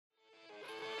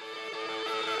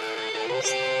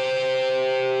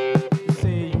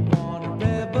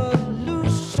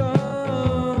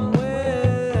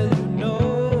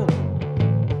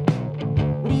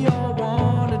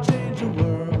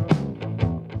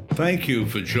Thank you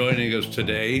for joining us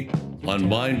today on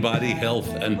Mind, Body, Health,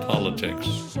 and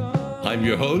Politics. I'm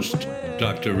your host,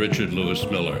 Dr. Richard Lewis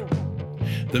Miller.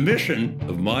 The mission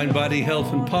of Mind, Body,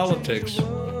 Health, and Politics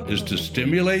is to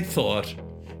stimulate thought,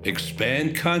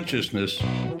 expand consciousness,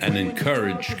 and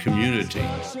encourage community.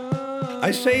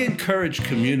 I say encourage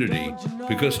community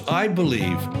because I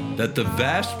believe that the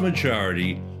vast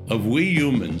majority of we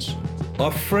humans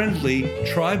are friendly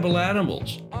tribal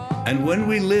animals. And when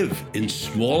we live in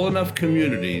small enough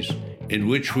communities in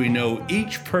which we know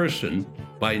each person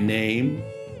by name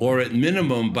or at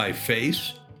minimum by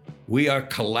face, we are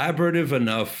collaborative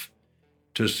enough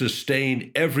to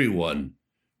sustain everyone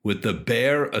with the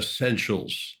bare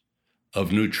essentials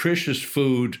of nutritious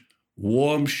food,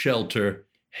 warm shelter,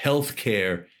 health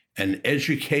care, and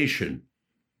education,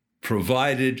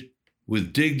 provided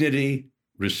with dignity,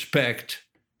 respect,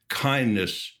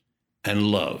 kindness, and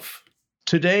love.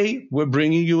 Today, we're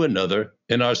bringing you another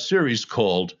in our series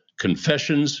called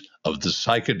Confessions of the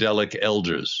Psychedelic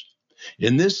Elders.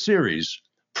 In this series,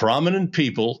 prominent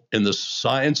people in the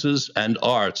sciences and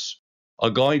arts are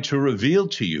going to reveal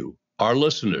to you, our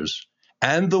listeners,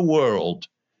 and the world,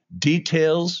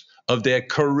 details of their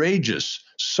courageous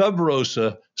sub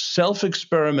rosa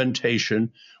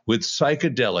self-experimentation with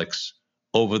psychedelics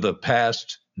over the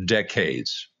past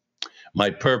decades. My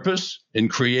purpose in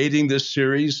creating this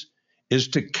series is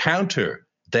to counter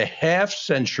the half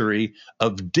century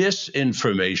of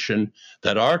disinformation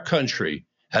that our country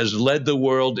has led the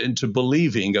world into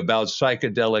believing about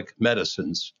psychedelic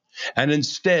medicines, and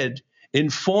instead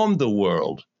inform the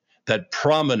world that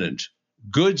prominent,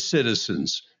 good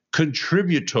citizens,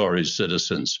 contributory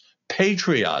citizens,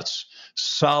 patriots,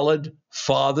 solid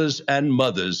fathers and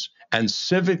mothers, and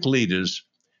civic leaders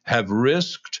have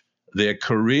risked their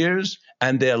careers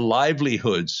and their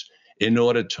livelihoods in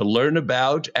order to learn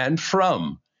about and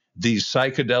from these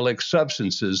psychedelic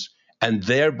substances and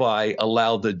thereby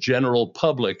allow the general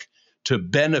public to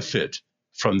benefit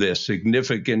from their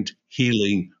significant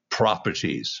healing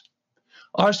properties.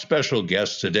 Our special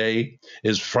guest today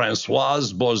is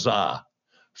Françoise Bozat.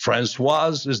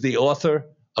 Françoise is the author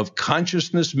of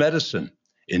Consciousness Medicine,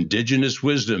 Indigenous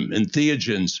Wisdom,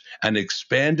 Entheogens, and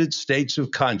Expanded States of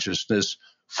Consciousness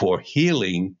for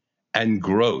Healing and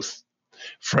Growth.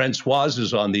 Françoise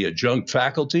is on the adjunct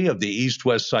faculty of the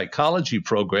East-West Psychology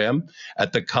program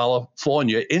at the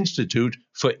California Institute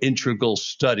for Integral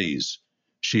Studies.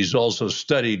 She's also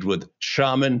studied with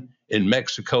shaman in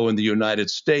Mexico and the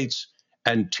United States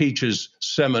and teaches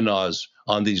seminars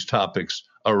on these topics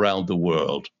around the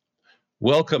world.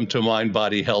 Welcome to Mind,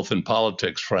 Body, Health, and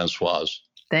Politics, Françoise.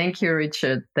 Thank you,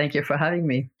 Richard. Thank you for having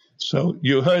me. So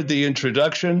you heard the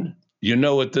introduction. You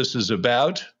know what this is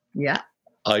about. Yeah.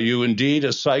 Are you indeed a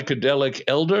psychedelic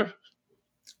elder?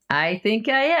 I think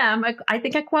I am. I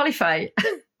think I qualify.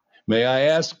 May I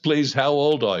ask, please, how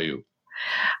old are you?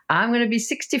 I'm going to be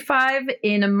 65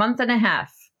 in a month and a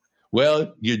half.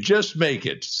 Well, you just make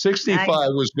it. 65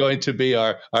 was going to be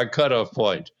our cutoff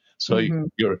point. So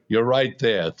you're right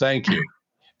there. Thank you.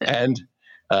 And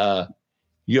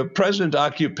your present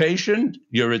occupation,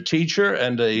 you're a teacher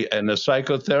and a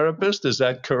psychotherapist. Is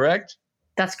that correct?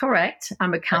 That's correct.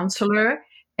 I'm a counselor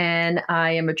and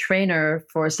I am a trainer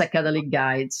for psychedelic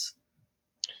guides.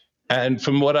 And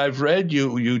from what I've read,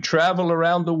 you travel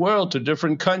around the world to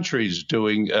different countries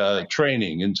doing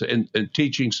training and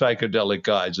teaching psychedelic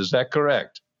guides. Is that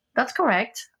correct? That's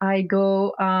correct. I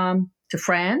go to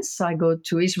France, I go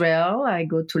to Israel, I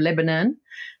go to Lebanon,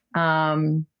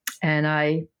 and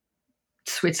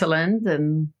Switzerland,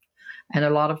 and a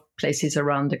lot of places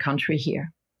around the country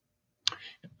here.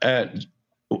 And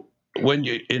when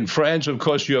you in France, of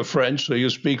course, you're French, so you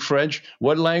speak French.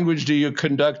 What language do you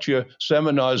conduct your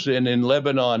seminars in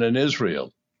Lebanon and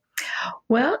Israel?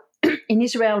 Well, in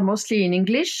Israel, mostly in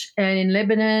English, and in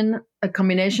Lebanon, a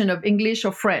combination of English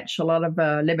or French. A lot of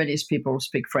Lebanese people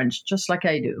speak French, just like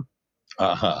I do.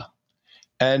 Uh-huh.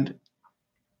 And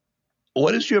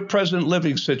what is your present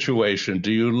living situation?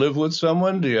 Do you live with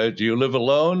someone? Do you live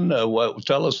alone?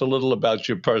 Tell us a little about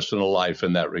your personal life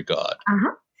in that regard.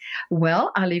 Uh-huh.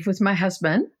 Well, I live with my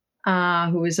husband,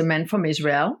 who is a man from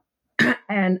Israel,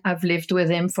 and I've lived with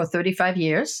him for 35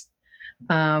 years.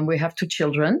 We have 2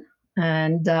 children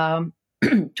and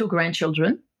 2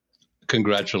 grandchildren.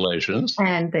 Congratulations.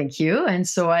 And thank you. And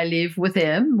so I live with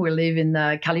him. We live in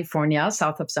California,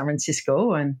 south of San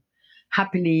Francisco, and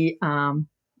happily,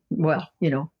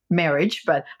 marriage,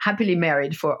 but happily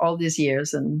married for all these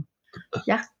years. And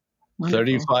Yeah. Wonderful.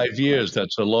 35 years.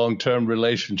 That's a long-term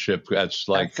relationship. That's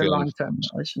like That's a long-term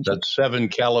relationship. that's 7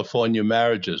 California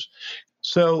marriages.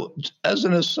 So, as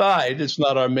an aside, it's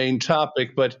not our main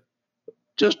topic, but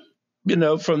just,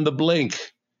 from the blink,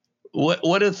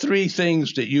 what are 3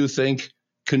 things that you think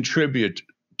contribute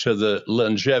to the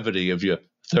longevity of your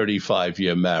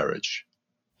 35-year marriage?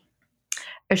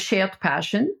 A shared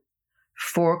passion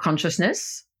for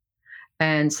consciousness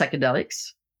and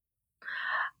psychedelics.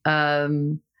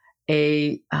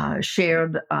 A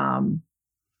shared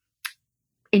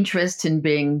interest in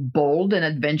being bold and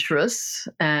adventurous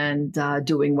and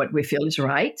doing what we feel is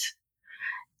right.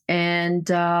 And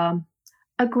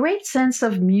a great sense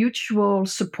of mutual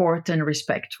support and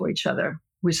respect for each other.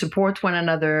 We support one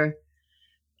another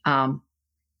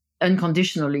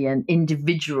unconditionally and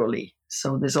individually.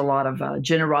 So there's a lot of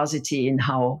generosity in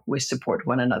how we support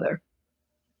one another.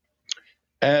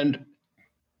 And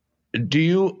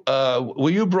were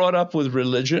you brought up with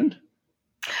religion?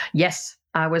 Yes,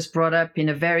 I was brought up in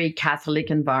a very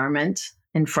Catholic environment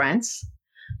in France.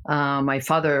 My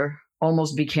father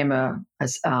almost became a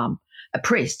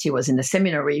priest. He was in the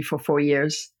seminary for 4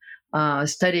 years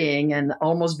studying and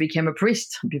almost became a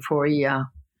priest before he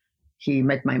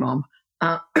met my mom.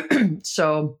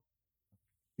 So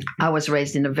I was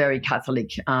raised in a very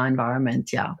Catholic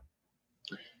environment, yeah.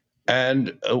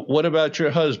 And what about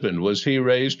your husband? Was he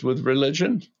raised with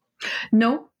religion?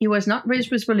 No, he was not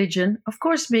raised with religion. Of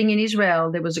course, being in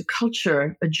Israel, there was a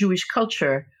culture, a Jewish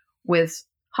culture with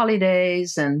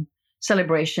holidays and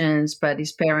celebrations, but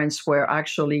his parents were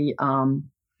actually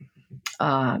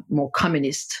more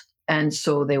communist. And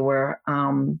so they were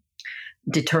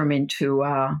determined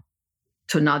to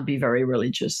not be very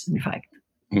religious, in fact.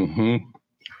 Mm-hmm.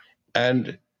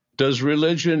 And does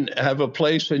religion have a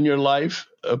place in your life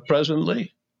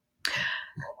presently?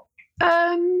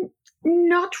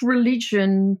 Not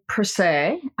religion per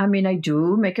se. I mean, I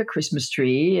do make a Christmas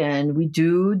tree, and we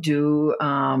do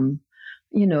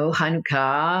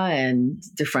Hanukkah and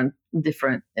different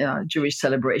Jewish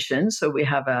celebrations. So we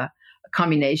have a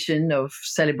combination of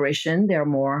celebration. There are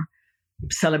more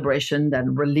celebration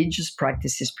than religious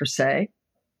practices per se.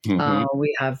 Mm-hmm.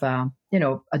 We have, a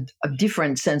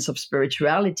different sense of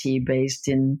spirituality based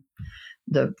in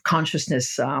the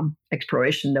consciousness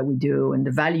exploration that we do and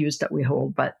the values that we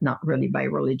hold, but not really by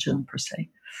religion per se.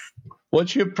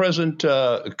 What's your present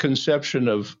conception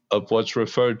of what's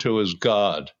referred to as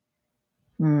God?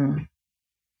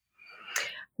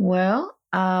 Well,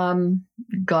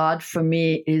 God for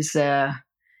me is a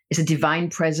divine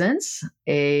presence,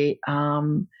 a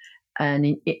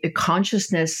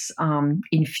consciousness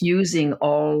infusing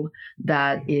all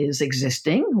that is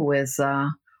existing with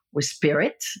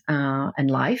spirit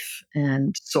and life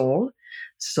and soul.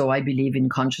 So I believe in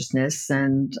consciousness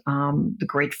and the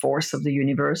great force of the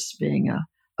universe being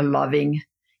a loving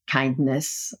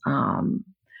kindness,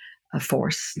 a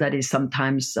force that is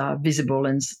sometimes visible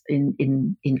in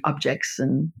objects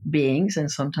and beings,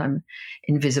 and sometimes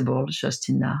invisible just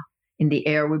in the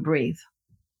air we breathe.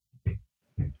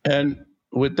 And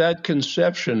with that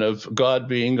conception of God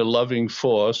being a loving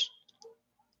force,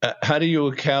 how do you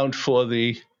account for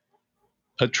the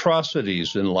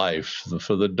atrocities in life,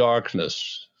 for the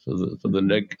darkness, for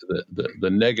the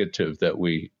negative that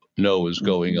we know is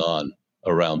going on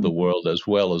around the world, as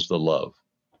well as the love?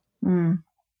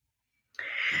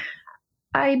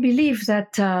 I believe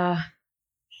that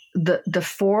the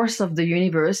force of the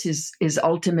universe is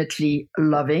ultimately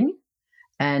loving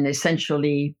and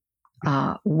essentially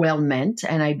well meant.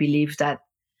 And I believe that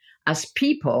as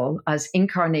people, as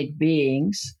incarnate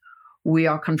beings, we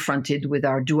are confronted with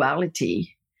our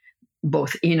duality,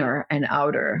 both inner and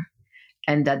outer,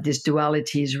 and that this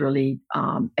duality is really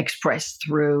expressed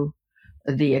through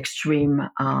the extreme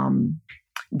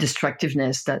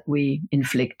destructiveness that we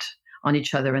inflict on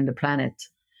each other and the planet.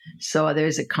 So there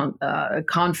is a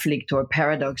conflict or a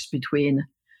paradox between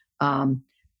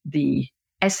the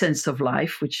essence of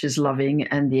life, which is loving,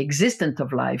 and the existence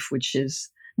of life, which is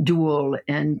dual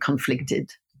and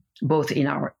conflicted, both in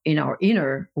our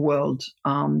inner world,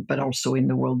 but also in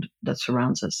the world that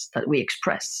surrounds us, that we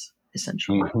express,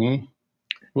 essentially. Mm-hmm.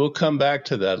 We'll come back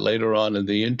to that later on in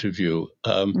the interview.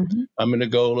 I'm going to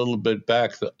go a little bit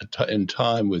back in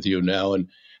time with you now. And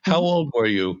how old were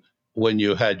you when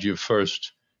you had your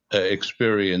first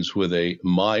experience with a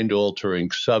mind-altering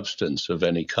substance of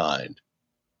any kind?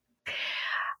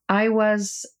 I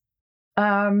was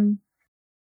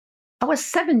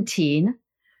 17,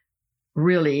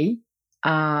 really.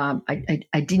 I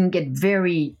didn't get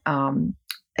very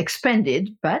expanded,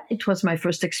 but it was my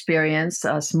first experience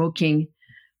smoking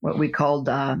what we called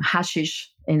hashish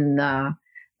in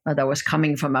that was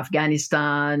coming from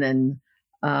Afghanistan and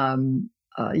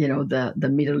the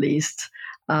Middle East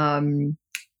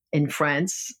in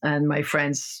France. And my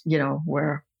friends,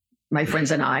 my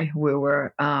friends and I, we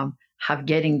were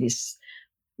getting this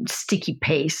sticky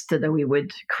paste that we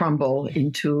would crumble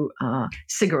into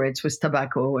cigarettes with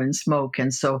tobacco and smoke.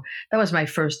 And so that was my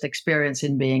first experience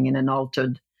in being in an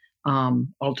altered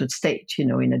state,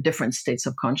 in a different states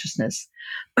of consciousness.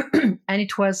 And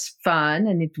it was fun.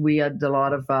 And we had a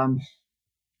lot of,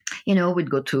 we'd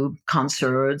go to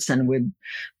concerts and we'd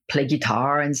play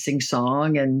guitar and sing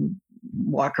song and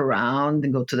walk around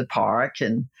and go to the park.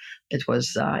 And it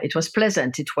was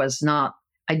pleasant. It was not,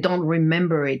 I don't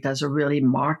remember it as a really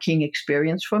marking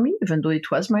experience for me, even though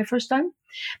it was my first time.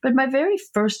 But my very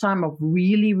first time of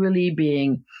really, really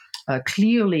being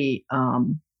clearly,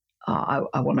 I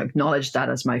want to acknowledge that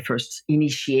as my first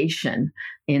initiation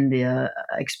in the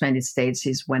expanded states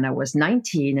is when I was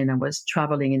 19 and I was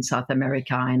traveling in South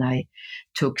America, and I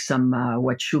took some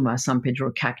Huachuma, San Pedro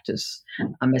cactus,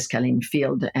 a mescaline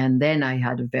field. And then I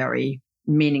had a very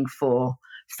meaningful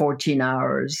 14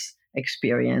 hours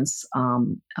experience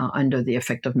under the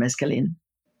effect of mescaline.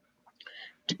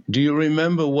 Do you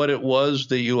remember what it was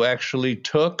that you actually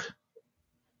took?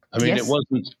 I mean, Yes.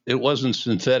 It wasn't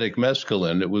synthetic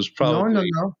mescaline. It was probably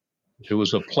No. It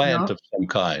was a plant of some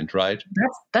kind, right?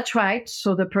 That's right.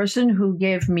 So the person who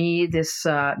gave me this,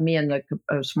 me and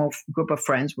a small group of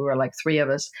friends, we were like three of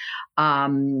us,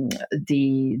 the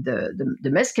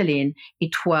mescaline,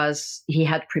 he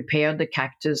had prepared the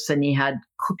cactus and he had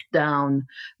cooked down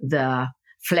the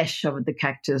flesh of the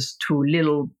cactus to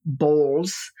little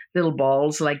balls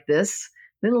like this,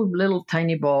 little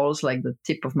tiny balls like the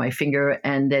tip of my finger,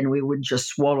 and then we would just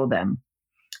swallow them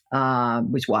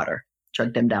with water.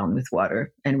 Chug them down with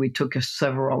water. And we took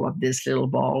several of these little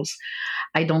balls.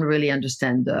 I don't really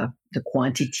understand the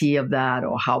quantity of that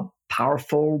or how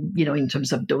powerful, in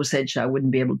terms of dosage. I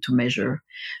wouldn't be able to measure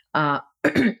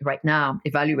right now,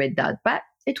 evaluate that. But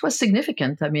it was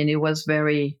significant. I mean, it was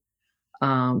very,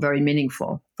 very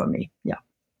meaningful for me. Yeah.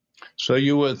 So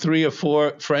you were 3 or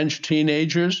 4 French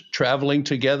teenagers traveling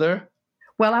together?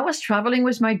 Well, I was traveling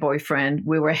with my boyfriend.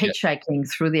 We were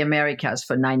hitchhiking through the Americas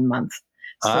for 9 months.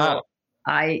 So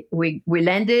we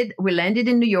landed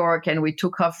in New York and we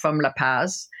took off from La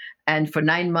Paz, and for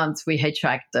 9 months we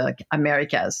hitchhiked the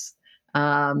Americas,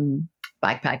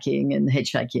 backpacking and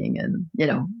hitchhiking and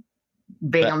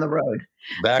being on the road.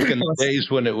 Back in the days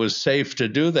when it was safe to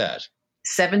do that.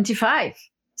 75.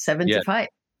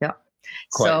 Yeah.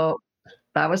 So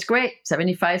that was great.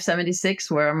 75, 76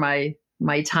 were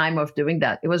my time of doing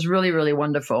that. It was really, really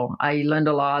wonderful. I learned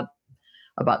a lot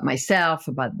about myself,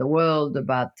 about the world,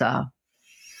 about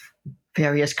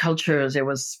various cultures. It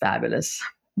was fabulous.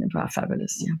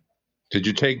 Yeah. Did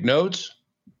you take notes?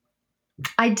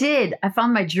 I did. I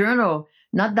found my journal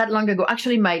not that long ago.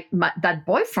 Actually, my that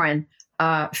boyfriend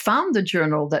found the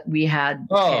journal that we had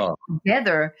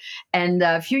together. And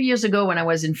a few years ago when I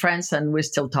was in France, and we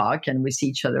still talk and we see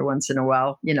each other once in a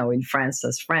while, in France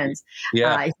as friends,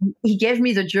 he gave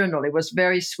me the journal. It was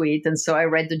very sweet. And so I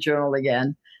read the journal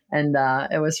again. And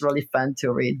it was really fun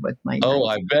to read with my.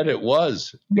 I bet it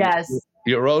was. Yes.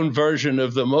 Your own version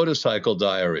of the Motorcycle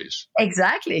Diaries.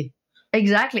 Exactly.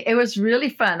 It was really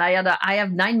fun. I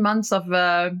have 9 months of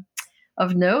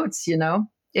notes.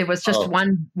 It was just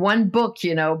one book,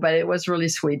 but it was really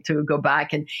sweet to go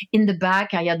back. And in the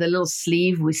back, I had a little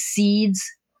sleeve with seeds.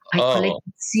 I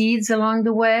collected seeds along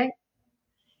the way.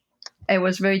 It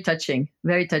was very touching.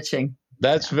 Very touching.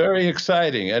 That's very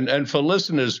exciting. And for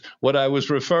listeners, what I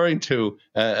was referring to,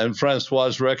 and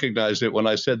Francoise recognized it when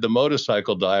I said the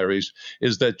Motorcycle Diaries,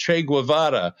 is that Che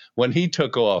Guevara, when he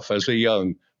took off as a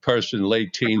young person,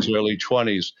 late teens, early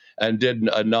 20s, and did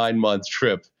a 9-month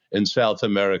trip in South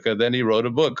America, then he wrote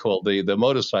a book called the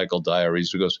Motorcycle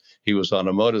Diaries because he was on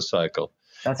a motorcycle.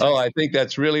 That's right. I think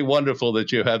that's really wonderful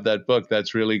that you have that book.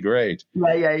 That's really great.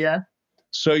 Yeah.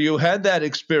 So you had that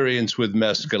experience with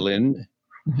mescaline.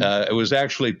 It was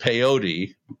actually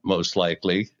peyote, most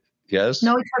likely. Yes?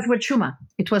 No, it was Huachuma.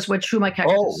 It was Huachuma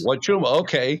cactus. Oh, Huachuma.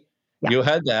 Okay. Yeah. You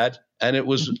had that. And it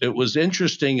was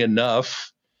interesting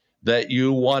enough that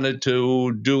you wanted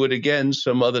to do it again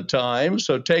some other time.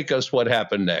 So take us what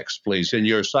happened next, please, in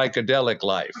your psychedelic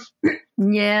life.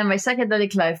 Yeah, my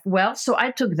psychedelic life. Well, so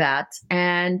I took that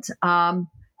and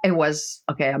it was,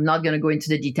 I'm not going to go into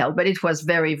the detail, but it was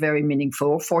very, very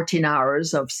meaningful. 14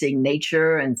 hours of seeing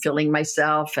nature and feeling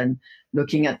myself and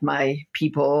looking at my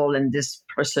people and this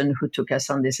person who took us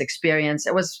on this experience.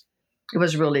 It was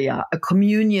really a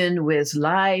communion with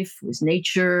life, with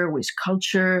nature, with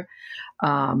culture,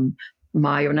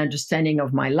 my own understanding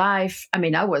of my life. I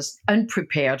mean, I was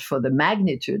unprepared for the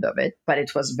magnitude of it, but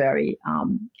it was very,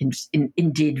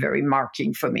 indeed, very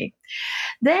marking for me.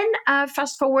 Then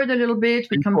fast forward a little bit,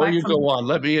 we come Before back you from. go on,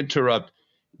 let me interrupt.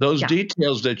 Those Yeah.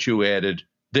 details that you added,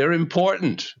 they're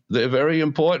important. They're very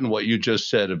important, what you just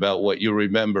said about what you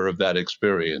remember of that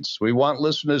experience. We want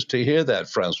listeners to hear that,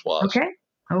 Francoise. Okay.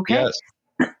 Yes.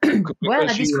 Well, Because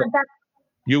I described that.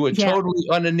 you were Yeah. totally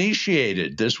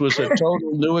uninitiated. This was a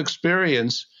total new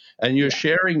experience, and you're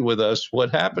sharing with us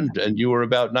what happened, and you were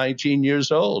about 19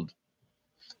 years old.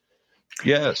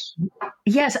 Yes.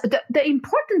 Yes, the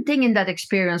important thing in that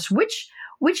experience, which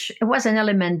was an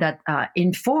element that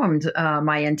informed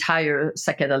my entire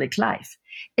psychedelic life,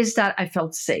 is that I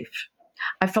felt safe.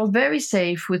 I felt very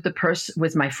safe with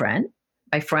with my friend,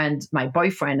 my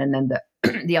boyfriend, and then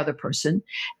the other person,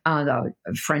 the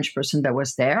French person that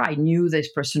was there. I knew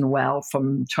this person well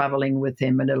from traveling with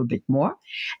him a little bit more,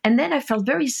 and then I felt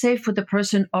very safe with the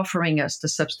person offering us the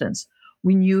substance.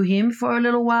 We knew him for a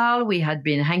little while. We had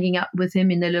been hanging out with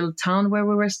him in the little town where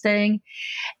we were staying,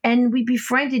 and we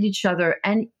befriended each other.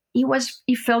 And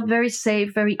he felt very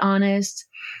safe, very honest.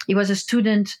 He was a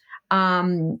student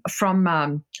from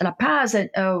La Paz and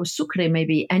Sucre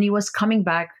maybe, and he was coming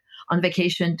back on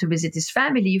vacation to visit his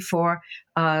family for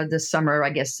the summer, I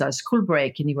guess, school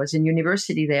break, and he was in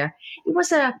university there.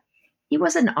 He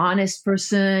was an honest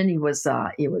person. He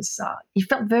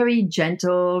felt very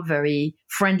gentle, very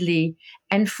friendly.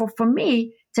 And for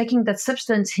me, taking that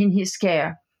substance in his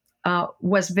care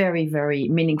was very, very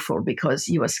meaningful because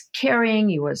he was caring,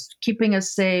 he was keeping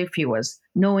us safe, he was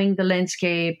knowing the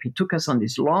landscape. He took us on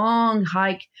this long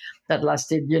hike that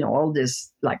lasted, all this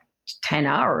like 10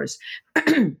 hours.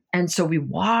 And so we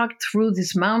walked through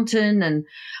this mountain and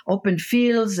open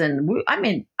fields. And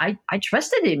I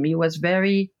trusted him. He was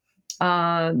very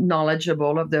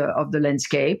knowledgeable of the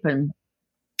landscape, and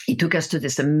he took us to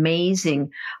this amazing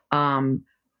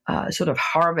sort of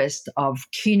harvest of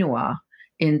quinoa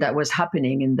that was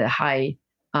happening in the high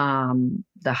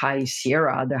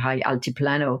Sierra, the high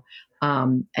Altiplano,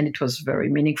 and it was very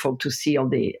meaningful to see all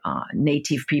the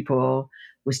native people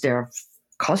with their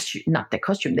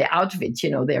their outfits,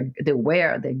 they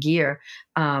wear their gear,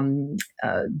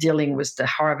 dealing with the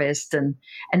harvest,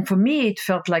 and for me it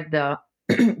felt like the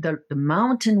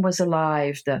mountain was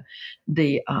alive, the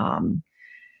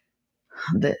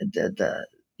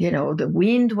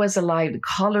wind was alive, the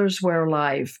colors were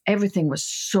alive, everything was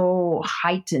so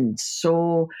heightened,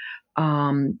 so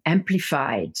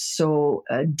amplified, so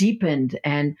deepened,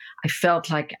 and I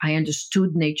felt like I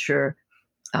understood nature,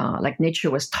 like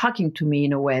nature was talking to me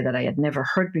in a way that I had never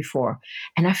heard before,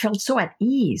 and I felt so at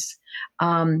ease.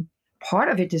 Part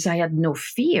of it is I had no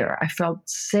fear. I felt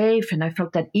safe, and I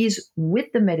felt at ease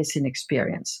with the medicine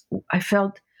experience. I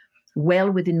felt well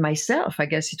within myself. I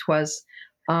guess it was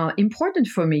important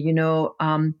for me.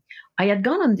 I had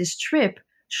gone on this trip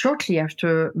shortly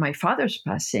after my father's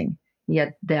passing. He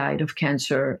had died of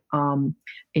cancer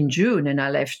in June, and I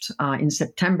left in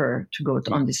September to go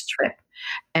on this trip.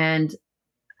 And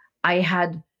I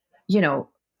had,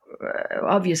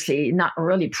 obviously not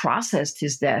really processed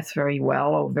his death very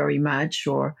well or very much,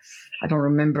 or I don't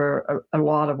remember a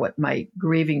lot of what my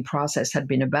grieving process had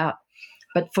been about.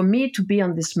 But for me to be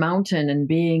on this mountain and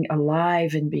being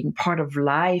alive and being part of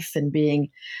life and being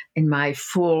in my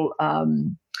full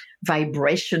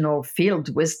vibrational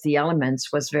field with the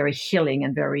elements was very healing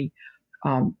and very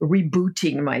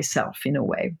rebooting myself in a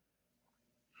way.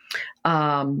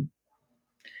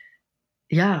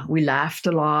 We laughed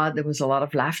a lot. There was a lot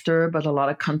of laughter, but a lot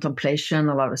of contemplation,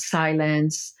 a lot of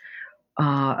silence,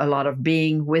 a lot of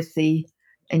being with the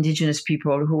indigenous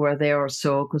people who were there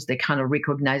also, because they kind of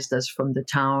recognized us from the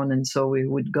town. And so we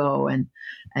would go and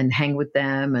hang with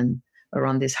them and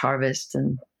around this harvest.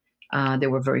 And they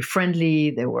were very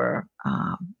friendly. They were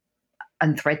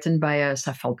unthreatened by us.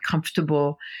 I felt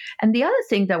comfortable. And the other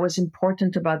thing that was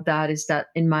important about that is that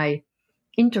in my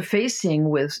interfacing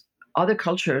with other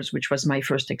cultures, which was my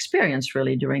first experience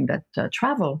really during that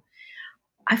travel,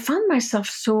 I found myself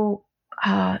so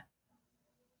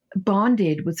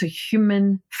bonded with a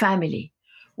human family,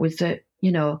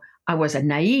 I was a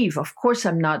naive. Of course,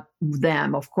 I'm not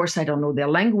them. Of course, I don't know their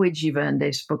language even.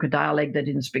 They spoke a dialect. They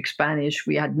didn't speak Spanish.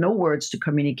 We had no words to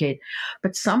communicate.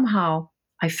 But somehow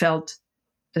I felt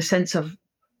the sense of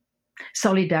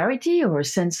solidarity or a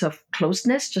sense of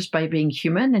closeness just by being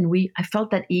human. And I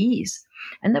felt at ease.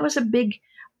 And that was a big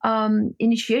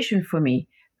initiation for me.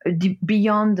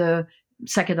 Beyond the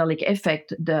psychedelic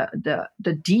effect,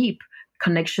 the deep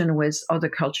connection with other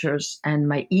cultures and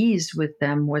my ease with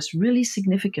them was really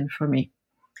significant for me.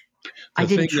 I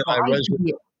didn't try to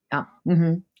be.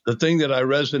 the thing that I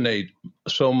resonate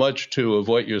so much to of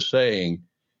what you're saying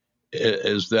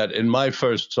is that in my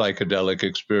first psychedelic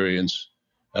experience,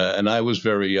 and I was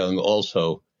very young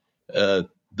also,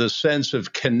 the sense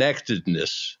of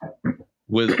connectedness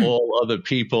with all other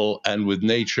people and with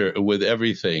nature, with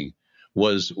everything,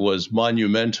 was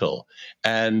monumental.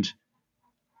 And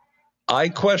I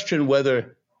question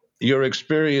whether your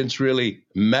experience really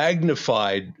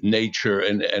magnified nature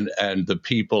and the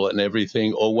people and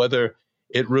everything, or whether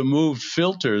it removed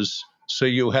filters so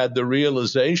you had the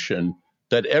realization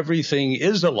that everything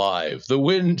is alive. The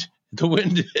wind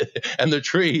and the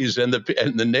trees and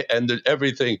the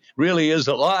everything really is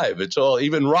alive. It's all,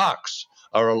 even rocks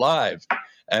are alive.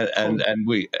 And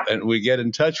we get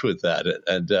in touch with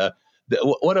that.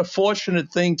 What a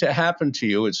fortunate thing to happen to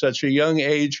you at such a young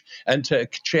age, and to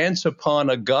chance upon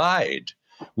a guide,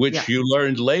 which you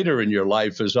learned later in your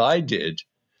life, as I did,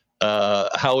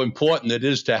 how important it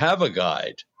is to have a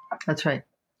guide. That's right.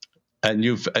 And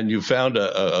you found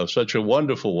such a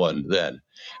wonderful one then.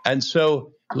 And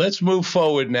so let's move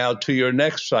forward now to your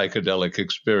next psychedelic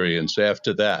experience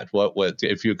after that. What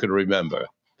if you could remember?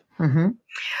 Mm-hmm.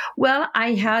 Well,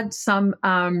 I had some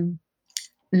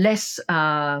less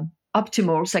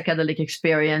optimal psychedelic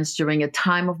experience during a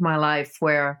time of my life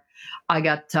where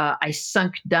I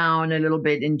sunk down a little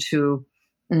bit into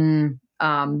being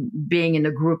in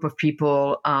a group of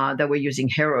people that were using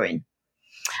heroin.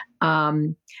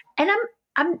 And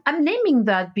I'm naming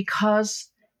that because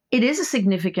it is a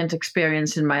significant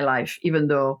experience in my life, even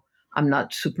though I'm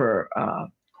not super,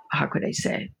 how could I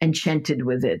say, enchanted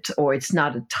with it, or it's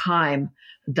not a time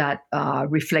that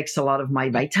reflects a lot of my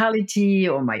vitality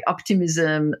or my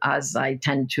optimism as I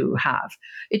tend to have.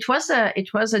 It was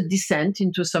a descent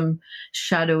into some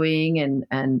shadowing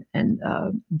and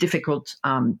difficult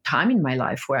time in my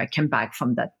life, where I came back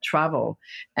from that travel,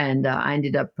 and I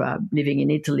ended up living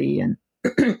in Italy and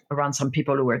around some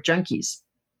people who were junkies.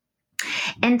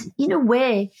 And in a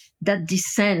way, that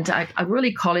descent, I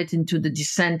really call it into the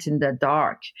descent in the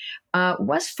dark,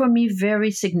 was for me very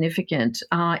significant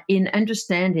in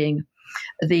understanding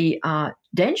the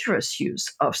dangerous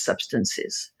use of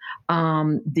substances,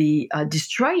 the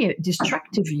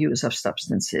destructive use of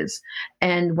substances,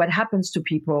 and what happens to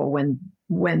people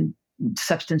when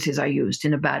substances are used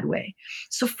in a bad way.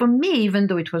 So for me, even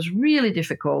though it was really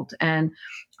difficult, and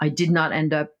I did not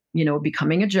end up,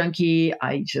 becoming a junkie,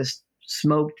 I just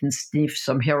smoked and sniffed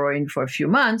some heroin for a few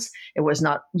months. It was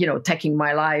not, taking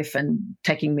my life and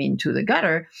taking me into the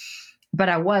gutter, but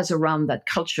I was around that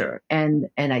culture, and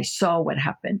I saw what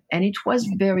happened. And it was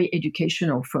very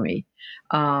educational for me.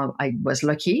 I was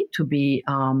lucky to be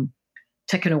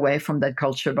taken away from that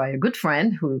culture by a good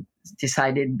friend who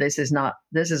decided this is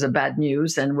a bad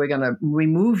news, and we're going to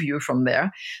remove you from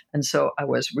there. And so I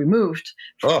was removed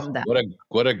from that.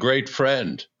 What a great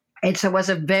friend. It was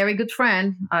a very good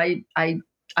friend. I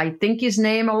think his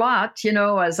name a lot,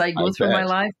 as I go through my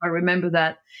life. I remember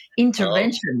that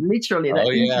intervention, literally.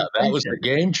 That was a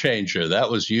game changer. That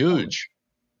was huge.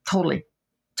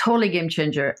 Totally game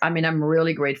changer. I mean, I'm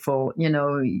really grateful. We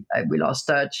lost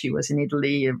touch. He was in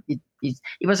Italy.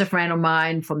 He was a friend of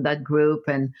mine from that group,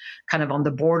 and kind of on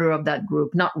the border of that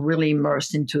group, not really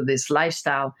immersed into this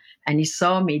lifestyle. And he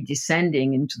saw me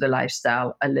descending into the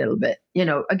lifestyle a little bit.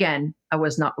 Again, I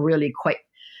was not really quite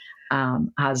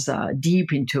as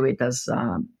deep into it as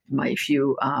my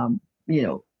few,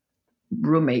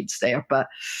 roommates there. But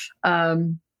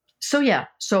so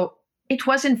it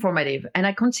was informative. And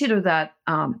I consider that,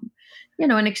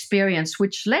 an experience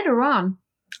which later on.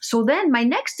 So then my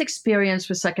next experience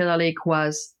with psychedelic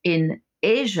was in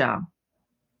Asia,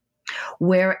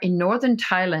 where in northern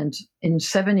Thailand in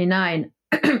 1979,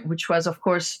 which was, of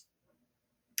course,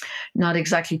 not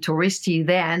exactly touristy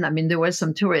then. I mean, there was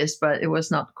some tourists, but it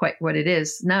was not quite what it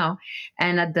is now.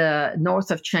 And at the north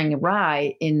of Chiang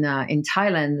Rai in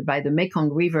Thailand, by the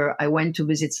Mekong River, I went to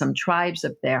visit some tribes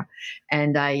up there,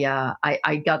 and I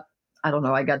got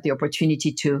the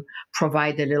opportunity to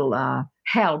provide a little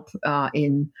help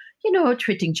in,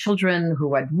 treating children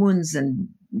who had wounds and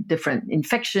different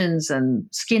infections and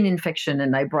skin infection.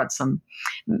 And I brought some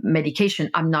medication.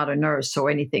 I'm not a nurse or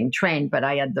anything trained, but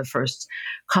I had the first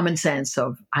common sense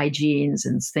of hygienes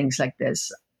and things like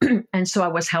this. And so I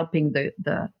was helping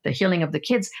the healing of the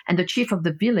kids. And the chief of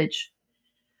the village,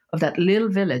 of that little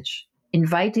village,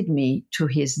 invited me to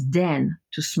his den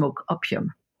to smoke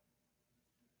opium.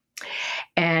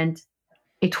 And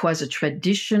it was a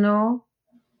traditional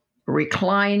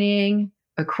reclining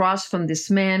across from this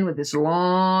man with this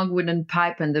long wooden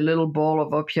pipe and the little bowl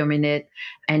of opium in it.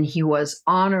 And he was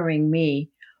honoring me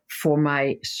for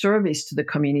my service to the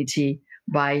community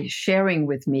by sharing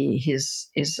with me his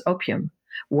opium.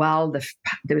 While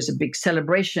there was a big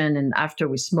celebration, and after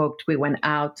we smoked, we went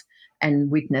out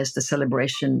and witnessed the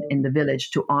celebration in the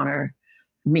village to honor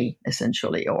me,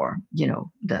 essentially, or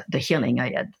the healing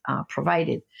I had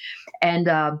provided. And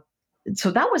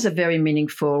so that was a very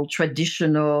meaningful,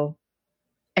 traditional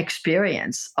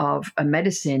experience of a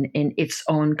medicine in its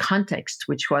own context,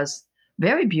 which was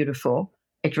very beautiful.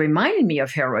 It reminded me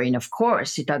of heroin, of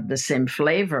course. It had the same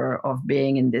flavor of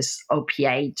being in this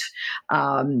opiate,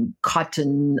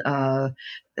 cotton,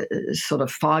 sort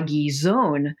of foggy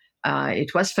zone.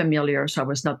 It was familiar, so I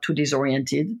was not too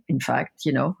disoriented. In fact,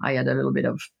 I had a little bit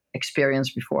of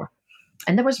experience before.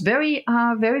 And that was very,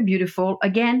 very beautiful.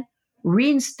 Again,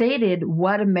 reinstated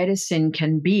what a medicine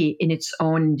can be in its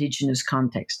own indigenous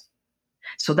context.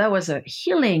 So that was a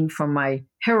healing from my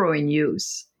heroin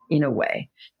use, in a way,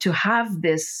 to have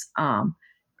this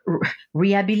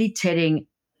rehabilitating,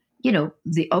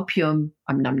 the opium.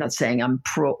 I'm not saying I'm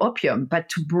pro-opium, but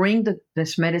to bring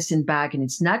this medicine back in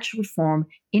its natural form,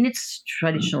 in its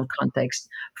traditional context,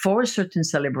 for a certain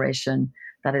celebration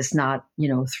that is not,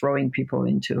 throwing people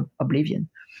into oblivion.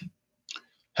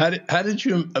 How did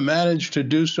you manage to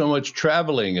do so much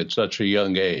traveling at such a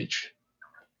young age?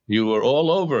 You were all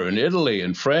over in Italy,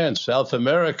 in France, South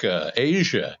America,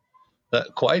 Asia.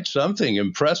 Quite something,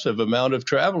 impressive amount of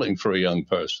traveling for a young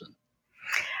person.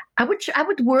 I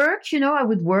would work, I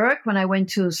would work when I went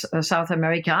to South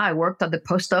America. I worked at the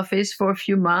post office for a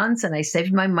few months, and I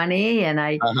saved my money, and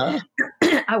I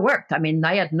worked. I mean,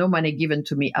 I had no money given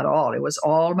to me at all. It was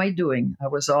all my doing. I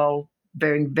was all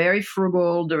very, very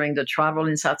frugal during the travel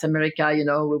in South America. We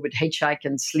would hitchhike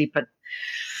and sleep at,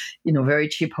 very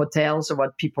cheap hotels or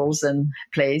what people's and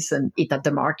place, and eat at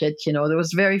the market. There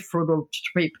was very frugal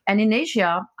trip. And in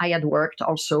Asia, I had worked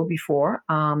also before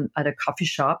at a coffee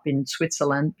shop in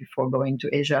Switzerland before going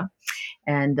to Asia,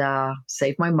 and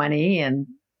saved my money and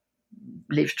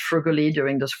lived frugally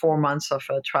during those 4 months of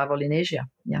travel in Asia.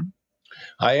 Yeah.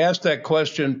 I asked that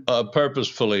question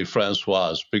purposefully,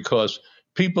 Françoise, because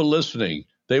people listening,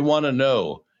 they want to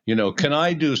know, can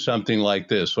I do something like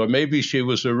this? Or maybe she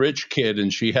was a rich kid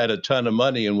and she had a ton of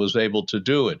money and was able to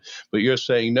do it. But you're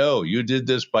saying, no, you did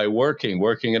this by working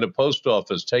in a post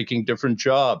office, taking different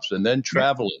jobs, and then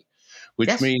traveling,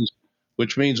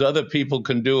 which means other people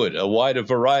can do it. A wider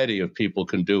variety of people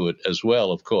can do it as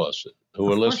well, of course, who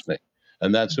are listening.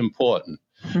 And that's important.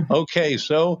 Okay,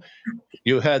 so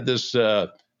you had this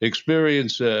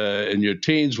experience in your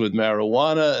teens with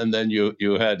marijuana, and then you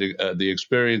had the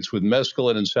experience with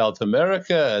mescaline in South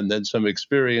America, and then some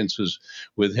experiences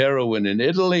with heroin in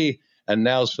Italy, and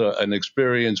now an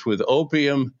experience with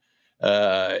opium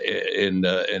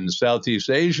in Southeast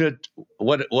Asia.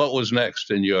 What was next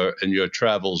in your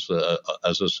travels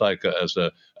as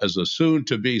a soon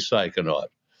to be psychonaut?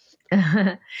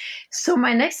 So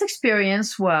my next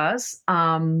experience was,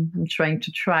 I'm trying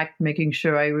to track, making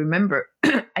sure I remember.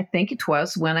 I think it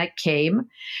was when I came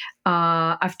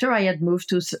after I had moved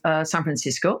to San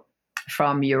Francisco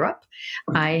from Europe.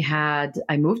 I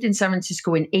moved in San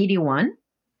Francisco in 81,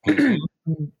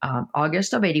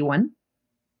 August of 81.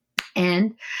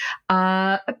 And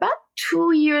about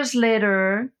 2 years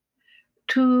later,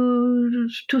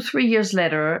 3 years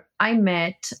later, I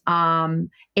met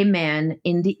a man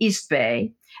in the East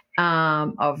Bay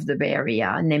of the Bay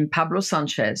Area named Pablo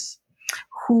Sanchez,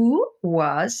 who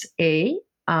was a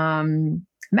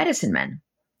medicine man.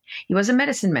 He was a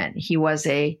medicine man. He was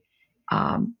a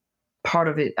part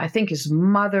of it. I think his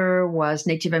mother was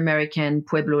Native American,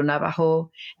 Pueblo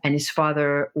Navajo, and his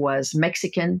father was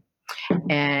Mexican.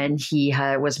 And he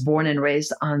was born and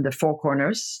raised on the Four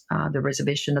Corners, the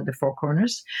reservation of the Four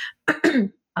Corners,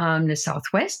 the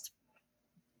Southwest.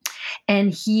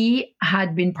 And he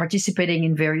had been participating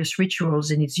in various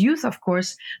rituals in his youth, of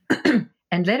course,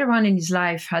 and later on in his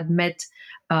life had met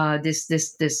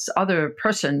this other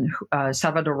person,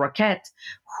 Salvador Roquette,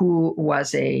 who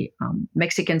was a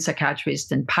Mexican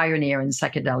psychiatrist and pioneer in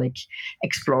psychedelic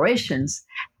explorations.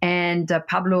 And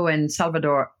Pablo and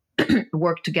Salvador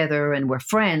worked together and were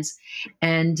friends,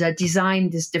 and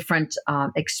designed these different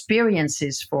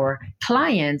experiences for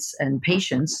clients and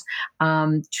patients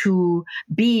to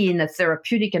be in a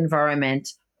therapeutic environment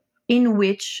in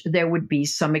which there would be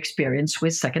some experience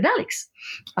with psychedelics.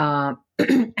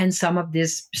 And some of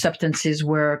these substances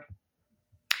were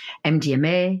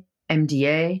MDMA,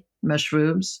 MDA,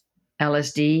 mushrooms,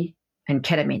 LSD, and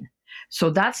ketamine.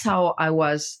 So that's how I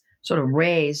was sort of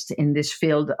raised in this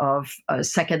field of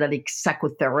psychedelic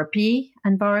psychotherapy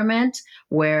environment,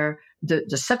 where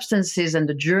the substances and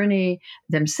the journey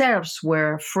themselves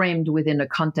were framed within a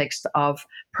context of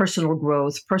personal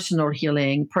growth, personal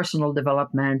healing, personal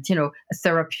development, a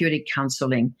therapeutic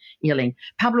counseling, healing.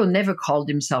 Pablo never called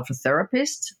himself a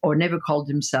therapist or never called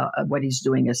himself what he's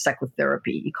doing as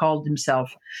psychotherapy. He called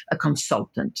himself a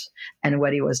consultant. And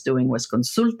what he was doing was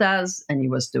consultas, and he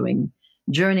was doing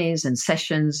journeys and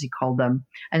sessions, he called them.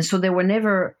 And so they were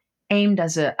never aimed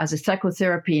as a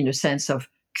psychotherapy in the sense of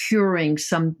curing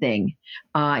something.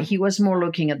 He was more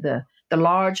looking at the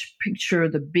large picture,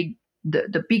 the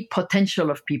big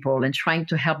potential of people, and trying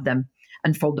to help them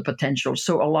unfold the potential.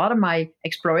 So a lot of my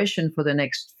exploration for the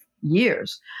next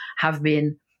years have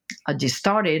been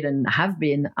started and have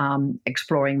been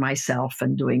exploring myself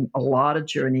and doing a lot of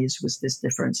journeys with these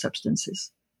different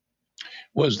substances.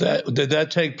 Did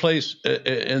that take place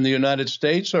in the United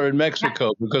States or in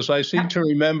Mexico? Because I seem to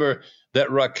remember that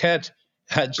Raquette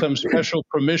had some special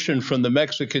permission from the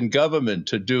Mexican government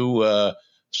to do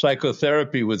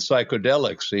psychotherapy with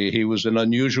psychedelics. He was in an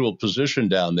unusual position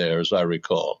down there, as I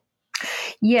recall.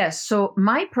 Yes. So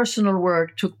my personal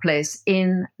work took place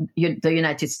in the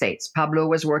United States. Pablo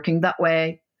was working that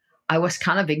way. I was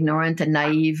kind of ignorant and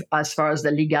naive as far as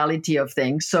the legality of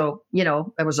things. So,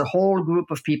 there was a whole group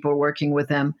of people working with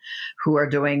him who are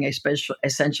doing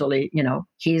essentially,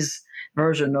 his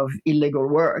version of illegal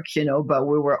work, but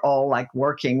we were all like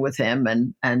working with him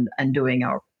and doing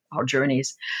our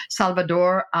journeys.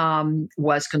 Salvador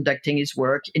was conducting his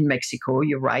work in Mexico,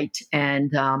 you're right.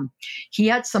 And he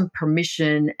had some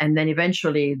permission. And then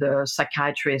eventually the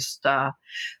psychiatrist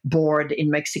board in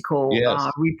Mexico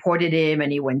reported him,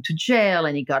 and he went to jail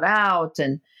and he got out.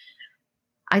 And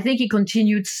I think he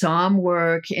continued some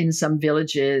work in some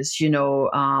villages,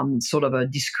 sort of a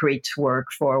discreet work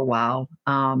for a while,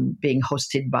 being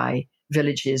hosted by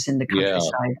villages in the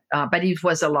countryside. But it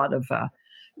was a lot of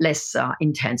less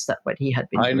intense than what he had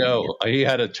been doing. I know. He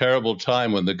had a terrible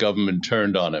time when the government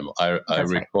turned on him. I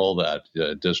recall that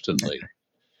distantly.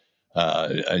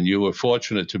 And you were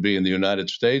fortunate to be in the United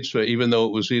States, even though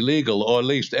it was illegal, or at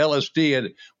least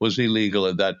LSD was illegal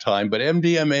at that time, but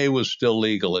MDMA was still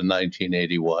legal in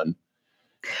 1981.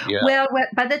 Yeah. Well,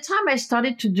 by the time I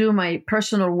started to do my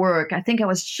personal work, I think I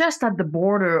was just at the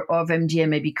border of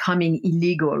MDMA becoming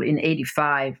illegal in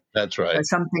 85. That's right. Or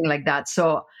something like that.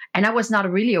 So, and I was not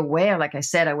really aware, like I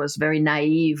said, I was very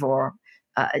naive or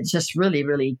just really,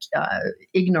 really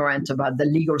ignorant about the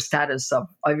legal status of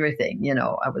everything.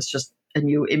 I was just a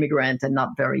new immigrant and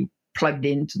not very plugged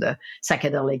into the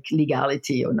psychedelic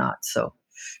legality or not. So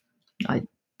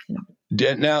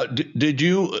Now, did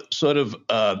you sort of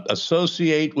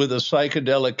associate with a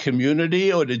psychedelic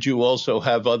community, or did you also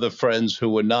have other friends who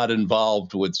were not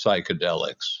involved with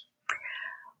psychedelics?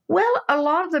 Well, a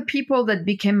lot of the people that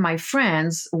became my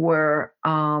friends were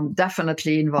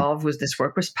definitely involved with this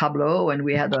work with Pablo, and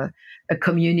we had a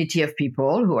community of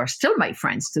people who are still my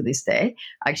friends to this day,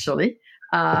 actually.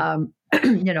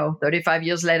 35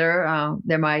 years later,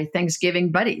 they're my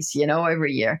Thanksgiving buddies,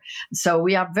 every year. So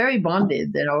we are very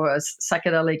bonded, as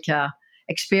psychedelic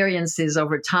experiences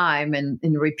over time and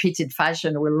in repeated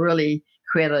fashion will really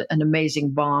create an amazing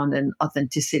bond and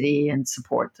authenticity and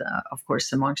support, of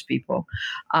course, amongst people,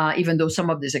 even though some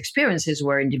of these experiences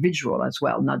were individual as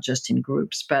well, not just in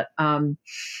groups. But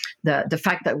the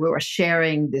fact that we were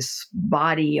sharing this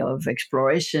body of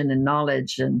exploration and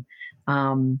knowledge and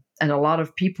a lot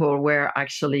of people were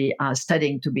actually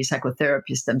studying to be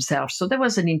psychotherapists themselves. So there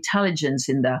was an intelligence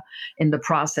in the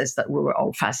process that we were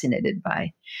all fascinated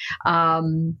by.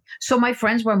 So my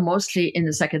friends were mostly in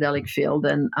the psychedelic field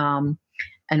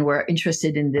and were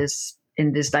interested in this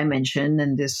dimension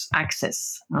and this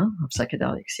access of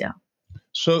psychedelics. Yeah.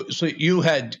 So you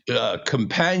had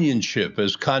companionship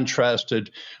as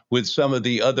contrasted with some of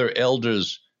the other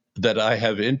elders that I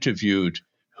have interviewed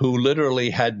who literally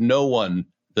had no one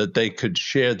that they could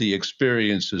share the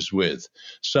experiences with.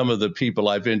 Some of the people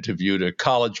I've interviewed are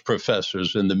college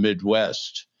professors in the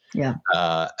Midwest. Yeah.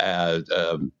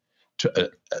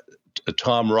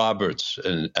 Tom Roberts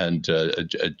and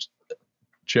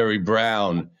Jerry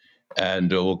Brown,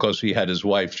 and of course he had his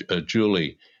wife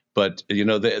Julie. But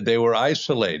they were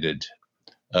isolated.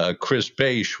 Chris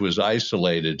Beisch was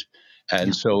isolated.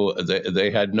 And so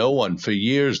they had no one for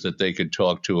years that they could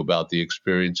talk to about the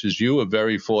experiences. You were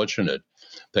very fortunate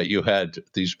that you had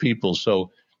these people. So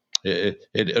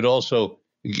it also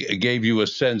gave you a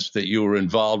sense that you were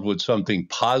involved with something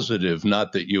positive,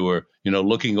 not that you were,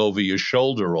 looking over your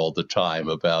shoulder all the time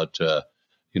about,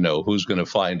 who's going to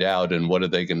find out and what are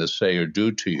they going to say or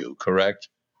do to you, correct?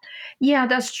 Yeah,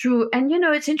 that's true. And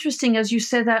it's interesting as you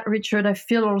said that, Richard. I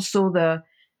feel also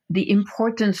the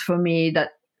importance for me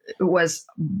that was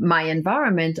my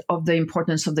environment of the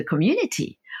importance of the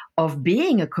community, of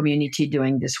being a community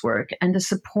doing this work, and the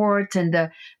support and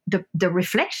the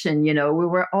reflection. We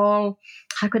were all,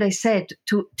 how could I say it,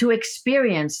 to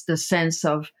experience the sense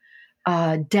of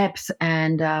depth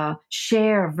and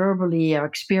share verbally our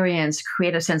experience,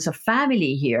 create a sense of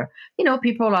family here.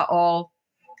 People are all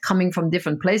coming from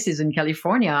different places in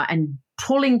California and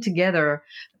pulling together.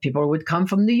 People would come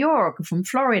from New York, from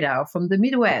Florida, or from the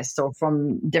Midwest, or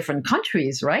from different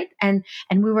countries, right? And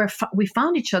we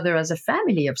found each other as a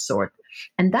family of sort,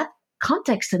 and that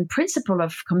context and principle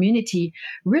of community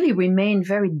really remain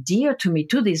very dear to me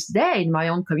to this day in my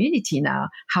own community now.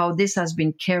 How this has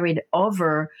been carried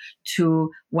over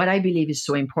to what I believe is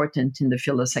so important in the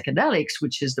field of psychedelics,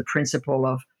 which is the principle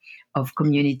of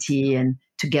community and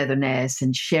togetherness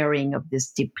and sharing of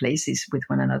these deep places with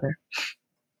one another.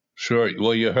 Sure.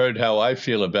 Well, you heard how I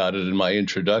feel about it in my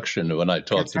introduction when I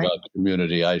talked about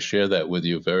community. I share that with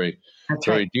you very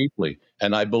deeply.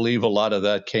 And I believe a lot of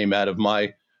that came out of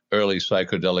my early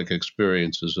psychedelic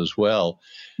experiences as well,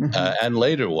 and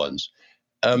later ones.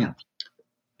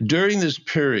 During this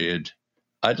period,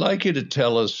 I'd like you to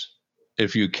tell us,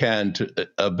 if you can,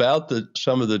 about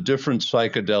some of the different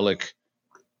psychedelic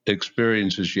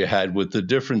experiences you had with the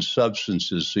different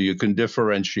substances, so you can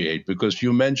differentiate, because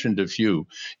you mentioned a few.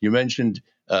 You mentioned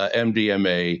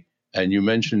MDMA and you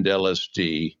mentioned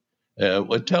LSD.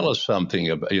 Tell us something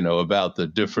about the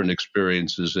different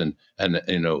experiences and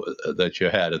that you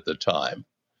had at the time,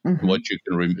 what you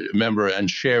can remember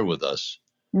and share with us.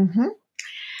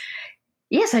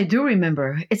 Yes, I do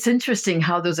remember. It's interesting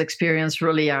how those experiences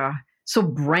really are so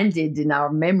branded in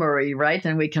our memory, right?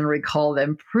 And we can recall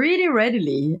them pretty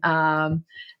readily.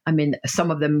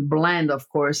 Some of them blend, of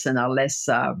course, and are less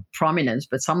prominent,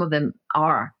 but some of them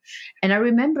are. And I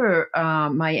remember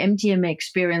my MDMA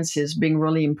experiences being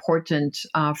really important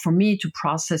for me to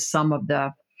process some of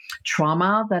the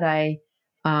trauma that I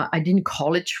didn't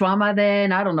call it trauma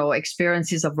then. I don't know,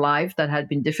 experiences of life that had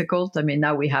been difficult.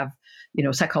 Now we have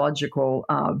psychological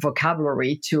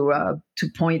vocabulary to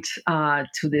point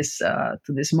to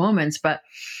this moments, but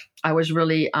I was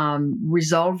really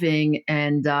resolving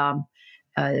and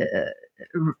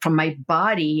from my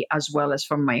body as well as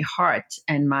from my heart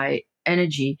and my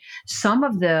energy,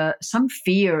 some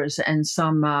fears and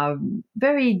some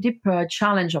very deep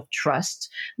challenge of trust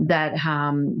that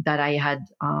I had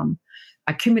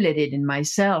accumulated in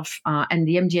myself, and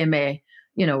the MDMA,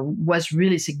 was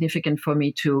really significant for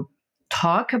me to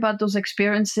talk about those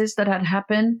experiences that had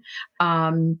happened,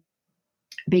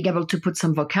 being able to put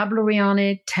some vocabulary on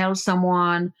it, tell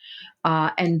someone,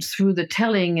 and through the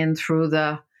telling and through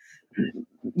the,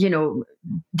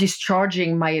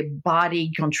 discharging my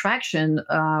body contraction,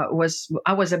 I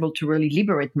was able to really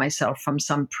liberate myself from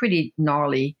some pretty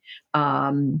gnarly,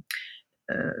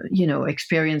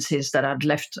 experiences that had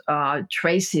left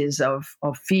traces of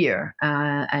fear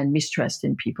and mistrust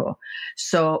in people.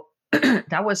 So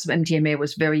that was, MDMA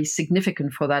was very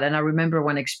significant for that. And I remember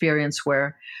one experience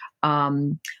where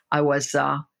I was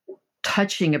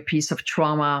touching a piece of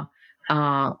trauma,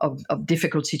 of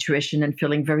difficult situation, and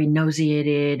feeling very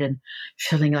nauseated and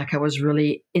feeling like I was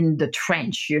really in the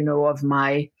trench, of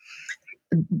my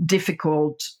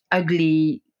difficult,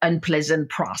 ugly, unpleasant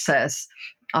process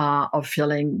of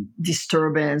feeling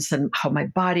disturbance, and how my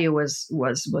body was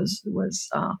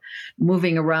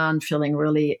moving around, feeling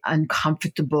really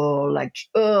uncomfortable, like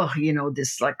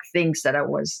this like things that I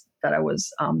was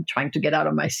trying to get out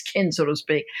of my skin, so to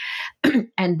speak.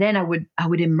 And then I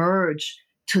would emerge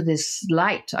to this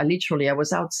light. I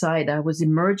was outside. I was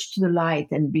emerged to the light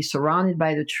and be surrounded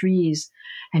by the trees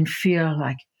and feel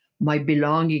like my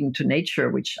belonging to nature,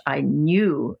 which I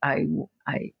knew I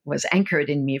was anchored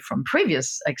in me from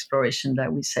previous exploration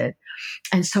that we said.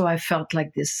 And so I felt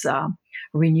like this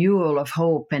renewal of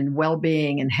hope and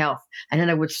well-being and health. And then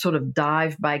I would sort of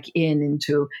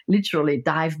literally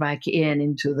dive back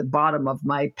into the bottom of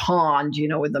my pond,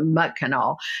 with the muck and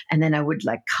all. And then I would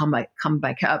come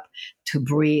back up to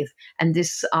breathe. And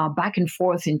this back and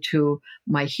forth into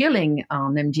my healing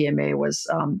on MDMA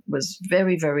was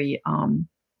very, very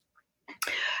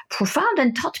profound,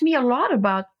 and taught me a lot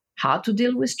about how to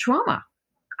deal with trauma,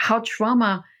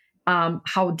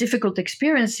 how difficult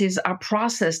experiences are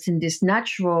processed in this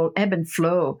natural ebb and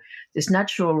flow, this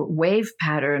natural wave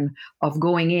pattern of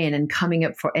going in and coming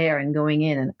up for air and going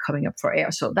in and coming up for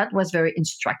air. So that was very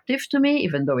instructive to me,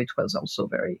 even though it was also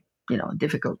very,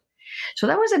 difficult. So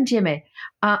that was MDMA.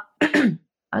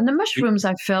 the mushrooms,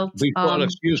 I felt.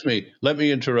 Excuse me, let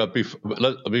me interrupt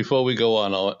before we go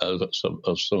on.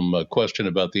 Some question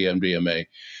about the MDMA.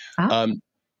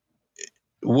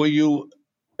 Were you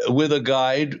with a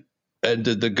guide, and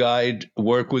did the guide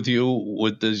work with you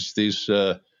with these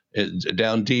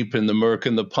down deep in the murk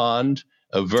in the pond,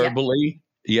 verbally?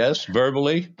 Yeah. Yes,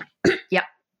 verbally. Yeah.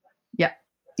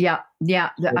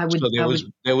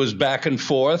 There was back and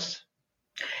forth.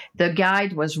 The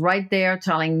guide was right there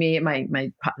telling me,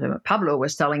 Pablo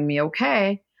was telling me,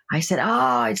 okay. I said,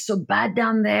 oh, it's so bad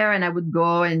down there. And I would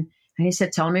go and he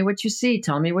said, tell me what you see,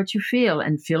 tell me what you feel,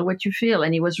 and feel what you feel.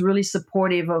 And he was really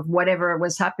supportive of whatever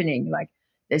was happening. Like,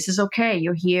 this is okay.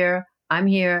 You're here. I'm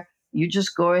here. You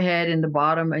just go ahead in the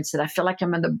bottom. I said, I feel like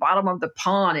I'm at the bottom of the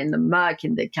pond in the muck,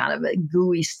 in the kind of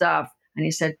gooey stuff. And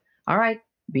he said, all right,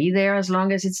 be there as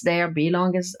long as it's there. Be there.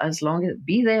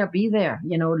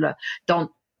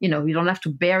 You don't have to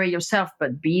bury yourself,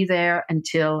 but be there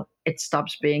until it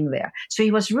stops being there. So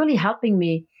he was really helping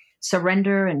me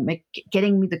surrender and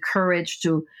getting me the courage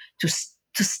to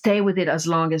stay with it as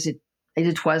long as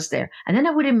it was there. And then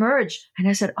I would emerge and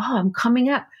I said, oh, I'm coming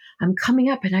up. And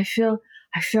I feel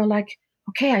like,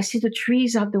 okay, I see the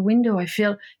trees out the window. I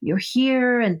feel you're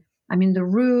here and I'm in the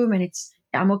room and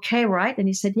I'm okay, right? And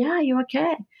he said, yeah, you're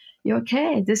okay. You're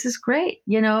okay. This is great.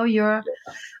 You're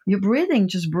breathing.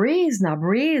 Just breathe now.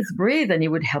 Breathe. And he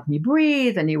would help me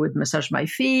breathe, and he would massage my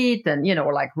feet, and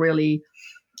really,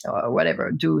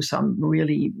 do some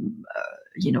really,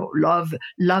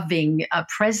 loving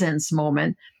presence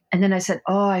moment. And then I said,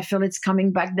 oh, I feel it's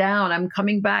coming back down. I'm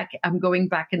coming back. I'm going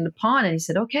back in the pond. And he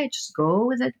said, okay, just go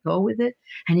with it.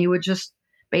 And he would just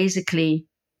basically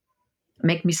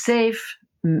make me safe,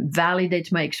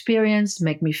 validate my experience,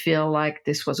 make me feel like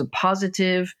this was a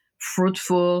positive,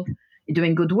 fruitful, you're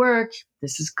doing good work.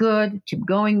 This is good. Keep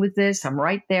going with this. I'm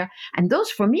right there. And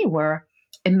those for me were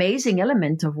amazing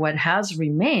element of what has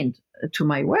remained to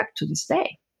my work to this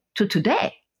day, to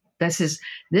today. This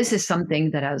is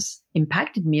something that has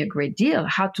impacted me a great deal,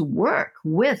 how to work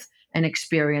with an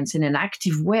experience in an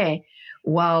active way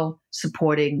while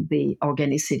supporting the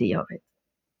organicity of it.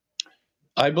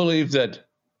 I believe that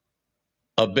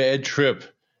a bad trip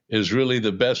is really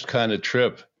the best kind of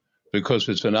trip because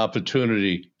it's an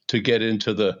opportunity to get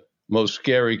into the most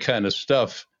scary kind of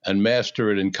stuff and master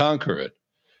it and conquer it.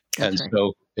 That's right.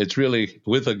 So it's really,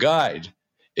 with a guide,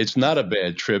 it's not a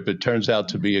bad trip. It turns out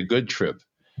to be a good trip.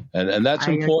 And that's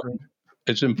important. Agree.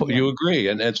 It's important. Yeah. You agree.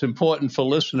 And it's important for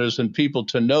listeners and people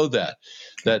to know that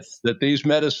these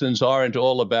medicines aren't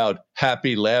all about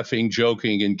happy, laughing,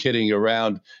 joking, and kidding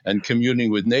around and communing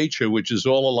with nature, which is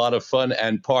all a lot of fun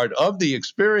and part of the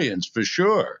experience for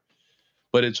sure.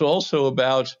 But it's also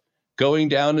about going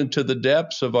down into the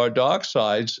depths of our dark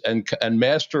sides and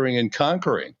mastering and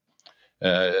conquering.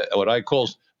 What I call,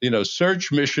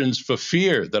 search missions for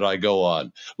fear that I go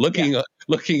on, looking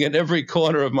at every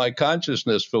corner of my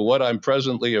consciousness for what I'm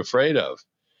presently afraid of,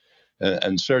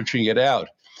 and searching it out.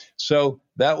 So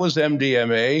that was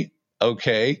MDMA.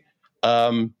 Okay.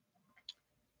 A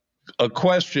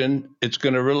question, it's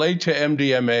going to relate to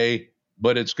MDMA,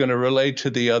 but it's going to relate to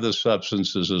the other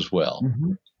substances as well.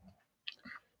 Mm-hmm.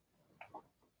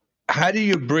 How do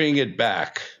you bring it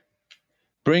back?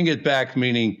 Bring it back,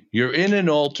 meaning you're in an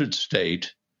altered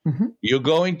state. Mm-hmm. You're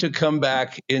going to come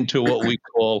back into what we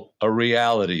call a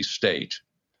reality state.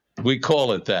 We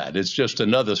call it that. It's just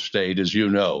another state, as you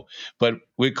know, but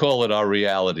we call it our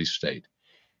reality state.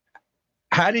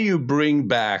 How do you bring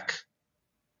back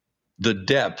the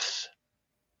depth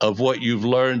of what you've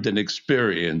learned and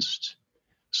experienced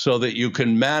so that you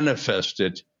can manifest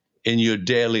it in your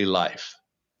daily life?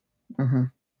 Mm-hmm.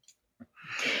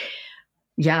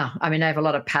 Yeah, I mean, I have a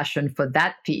lot of passion for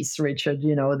that piece, Richard.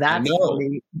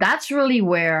 That's really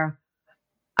where,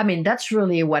 that's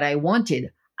really what I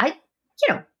wanted.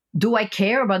 Do I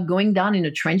care about going down in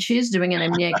the trenches, doing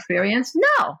an MDMA experience?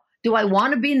 No. Do I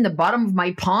want to be in the bottom of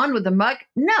my pond with the muck?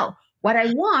 No. What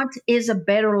I want is a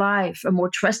better life, a more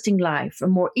trusting life, a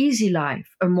more easy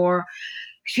life, a more,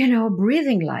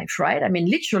 breathing life, right? I mean,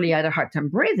 literally I had a hard time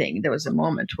breathing. There was a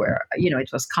moment where, it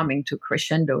was coming to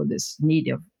crescendo, this need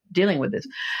of dealing with this.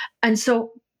 And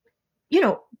so,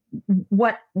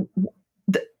 what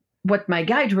my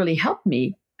guide really helped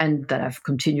me, and that I've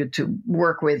continued to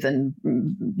work with and,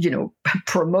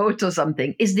 promote or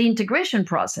something, is the integration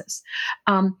process.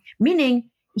 Meaning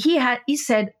he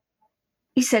said,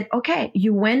 okay,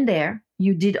 you went there,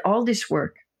 you did all this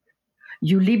work,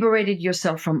 you liberated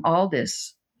yourself from all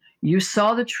this, you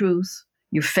saw the truth,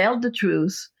 you felt the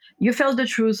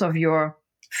truth of your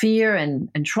fear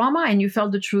and trauma, and you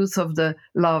felt the truth of the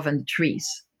love and the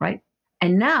trees, right?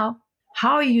 And now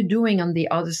How are you doing on the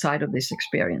other side of this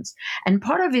experience? And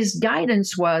part of his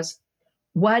guidance was,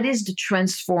 what is the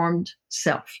transformed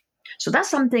self? So that's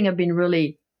something I've been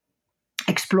really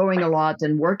exploring a lot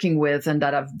and working with, and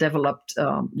that I've developed,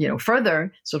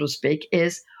 further, so to speak,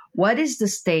 is what is the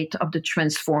state of the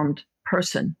transformed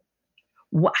person?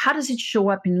 How does it show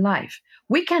up in life?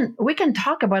 We can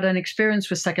talk about an experience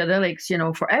with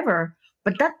psychedelics, forever,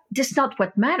 but that's not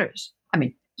what matters. I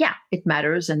mean, yeah, it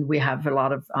matters, and we have a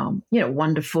lot of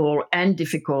wonderful and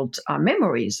difficult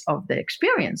memories of the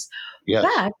experience. Yes.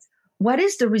 But what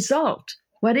is the result?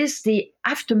 What is the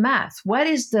aftermath? What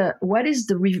is the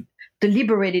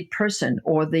liberated person,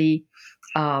 or the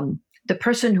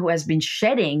person who has been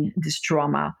shedding this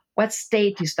trauma? What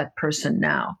state is that person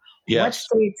now? Yes.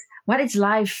 What is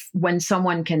life when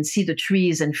someone can see the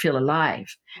trees and feel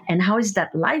alive? And how is that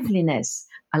aliveness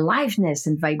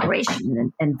and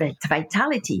vibration and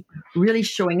vitality really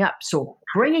showing up? So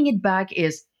bringing it back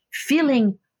is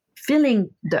feeling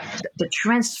the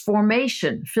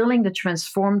transformation, feeling the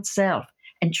transformed self,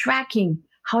 and tracking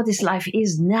how this life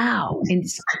is now in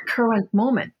this current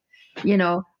moment.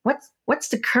 What's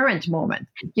the current moment?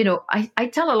 I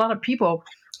tell a lot of people,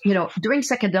 doing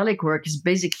psychedelic work is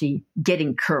basically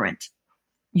getting current.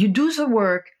 You do the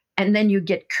work and then you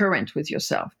get current with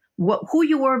yourself. Who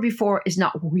you were before is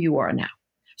not who you are now.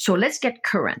 So let's get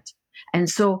current. And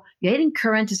so getting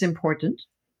current is important,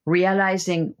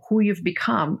 realizing who you've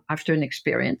become after an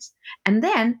experience, and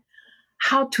then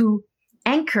how to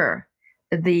anchor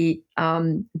the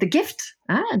gift,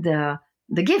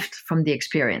 the gift from the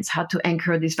experience, how to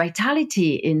anchor this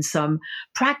vitality in some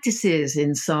practices,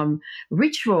 in some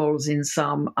rituals, in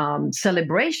some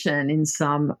celebration, in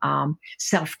some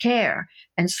self-care.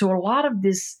 And so a lot of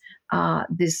this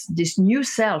new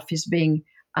self is being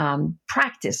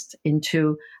practiced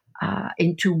into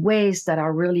ways that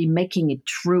are really making it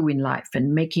true in life,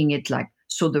 and making it like,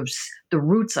 so the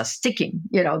roots are sticking,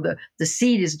 the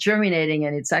seed is germinating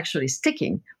and it's actually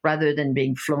sticking, rather than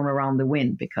being flown around the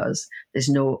wind because there's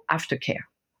no aftercare.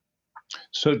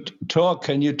 So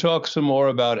can you talk some more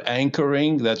about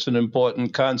anchoring? That's an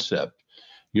important concept.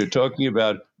 You're talking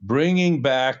about bringing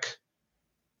back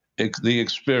the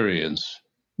experience,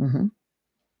 mm-hmm.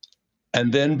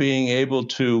 and then being able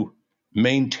to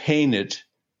maintain it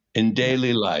in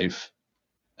daily life.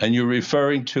 And you're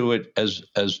referring to it as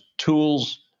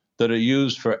tools that are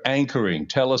used for anchoring.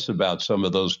 Tell us about some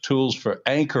of those tools for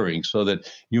anchoring, so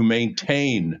that you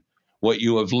maintain what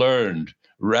you have learned,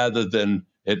 rather than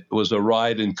it was a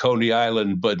ride in Coney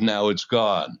Island, but now it's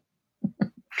gone.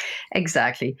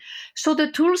 Exactly. So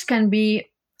the tools can be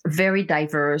very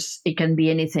diverse. It can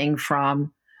be anything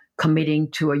from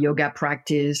committing to a yoga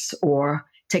practice, or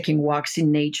taking walks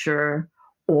in nature,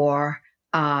 or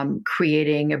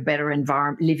creating a better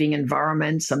living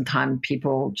environment. Sometimes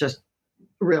people just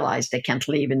realize they can't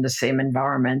live in the same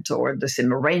environment or the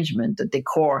same arrangement, the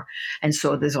decor. And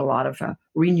so there's a lot of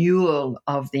renewal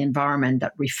of the environment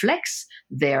that reflects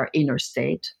their inner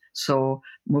state. So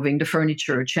moving the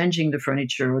furniture, changing the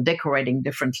furniture, or decorating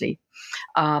differently.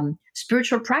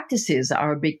 Spiritual practices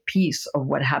are a big piece of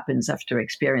what happens after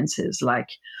experiences, like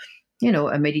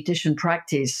a meditation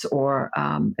practice, or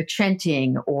a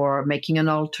chanting, or making an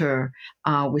altar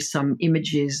with some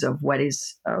images of what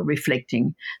is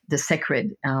reflecting the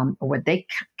sacred, or what they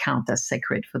count as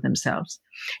sacred for themselves.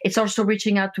 It's also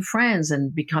reaching out to friends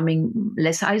and becoming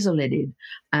less isolated,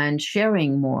 and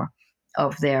sharing more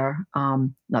of their,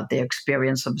 not their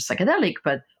experience of psychedelic,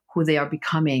 but who they are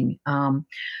becoming,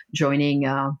 joining,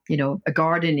 a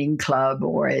gardening club,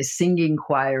 or a singing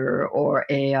choir, or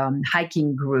a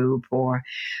hiking group, or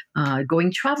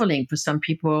going traveling. For some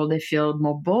people, they feel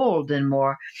more bold and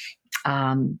more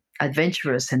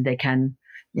adventurous, and they can,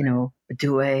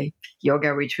 do a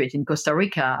yoga retreat in Costa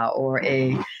Rica, or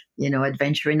a,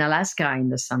 adventure in Alaska in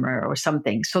the summer, or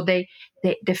something. So they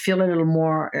feel a little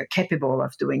more capable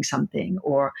of doing something,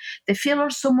 or they feel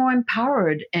also more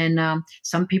empowered. And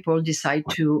some people decide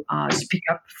to speak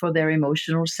up for their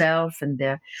emotional self and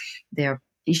their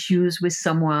issues with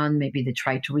someone. Maybe they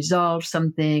try to resolve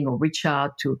something, or reach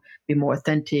out to be more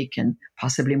authentic and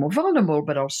possibly more vulnerable,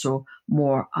 but also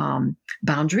more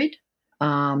boundaried,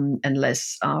 and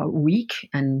less weak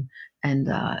and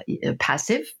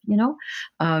passive.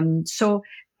 So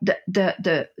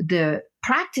the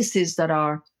practices that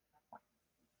are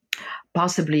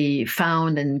possibly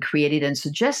found and created and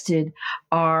suggested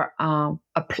are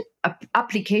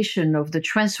application of the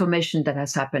transformation that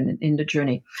has happened in the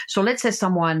journey. So let's say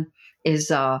someone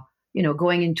is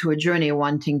going into a journey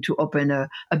wanting to open a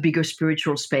bigger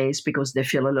spiritual space because they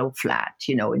feel a little flat,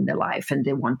 in their life, and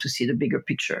they want to see the bigger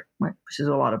picture, right? Which is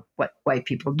a lot of why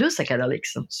people do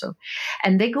psychedelics also.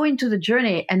 And they go into the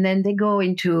journey, and then they go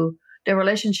into their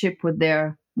relationship with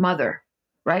their mother,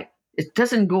 right? It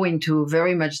doesn't go into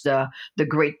very much the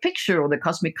great picture or the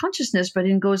cosmic consciousness, but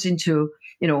it goes into,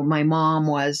 my mom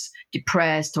was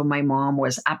depressed, or my mom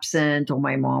was absent, or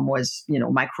my mom was,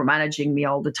 micromanaging me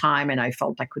all the time, and I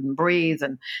felt I couldn't breathe.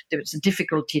 And there was a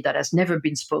difficulty that has never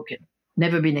been spoken,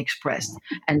 never been expressed.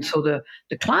 And so the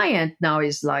client now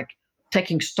is like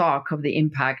taking stock of the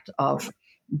impact of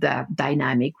the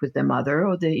dynamic with the mother,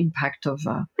 or the impact of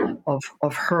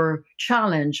her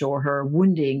challenge or her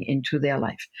wounding into their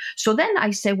life. So then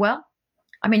I say, well,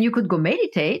 you could go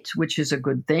meditate, which is a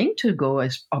good thing to go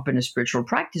up in a spiritual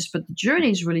practice, but the journey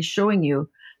is really showing you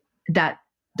that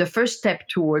the first step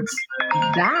towards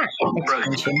that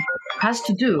expansion has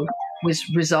to do with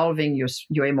resolving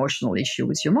your emotional issue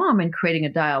with your mom and creating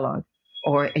a dialogue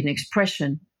or an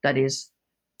expression that is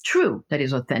true, that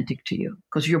is authentic to you,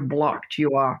 because you're blocked.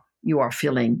 You are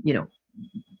feeling,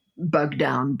 bogged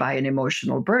down by an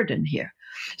emotional burden here.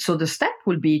 So the step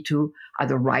will be to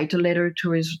either write a letter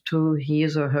to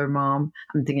his or her mom.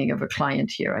 I'm thinking of a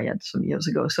client here I had some years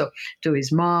ago. So to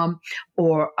his mom,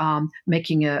 or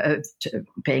paying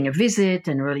a visit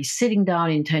and really sitting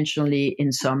down intentionally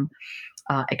in some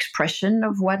expression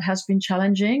of what has been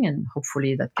challenging, and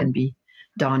hopefully that can be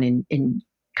done in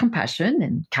compassion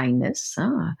and kindness,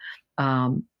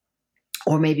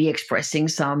 or maybe expressing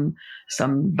some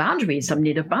boundary, some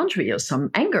need of boundary, or some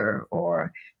anger,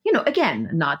 or again,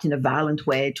 not in a violent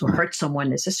way to hurt someone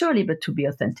necessarily, but to be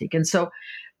authentic. And so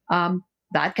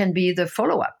that can be the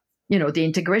follow-up. The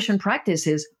integration practice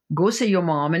is go see your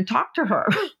mom and talk to her.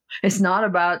 It's not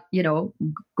about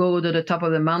go to the top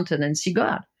of the mountain and see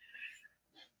God.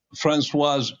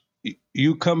 Françoise,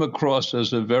 you come across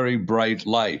as a very bright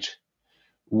light.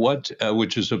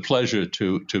 Which is a pleasure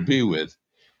to be with.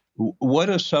 What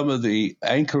are some of the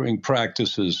anchoring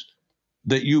practices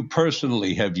that you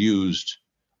personally have used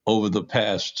over the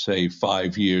past, say,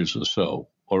 5 years or so,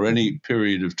 or any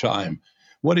period of time?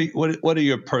 What are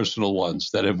your personal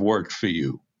ones that have worked for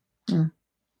you?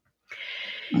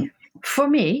 For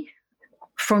me,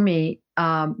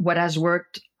 what has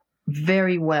worked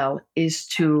very well is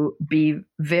to be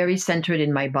very centered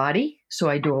in my body. So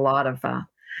I do a lot of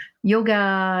yoga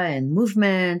and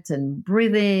movement and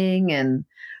breathing, and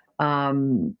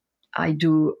I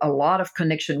do a lot of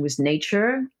connection with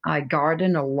nature. I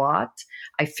garden a lot.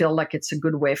 I feel like it's a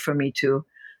good way for me to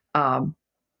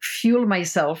fuel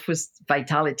myself with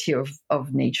vitality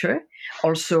of nature.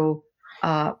 Also,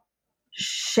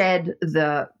 shed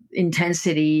the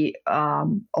intensity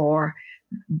or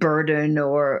burden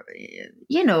or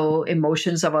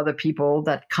emotions of other people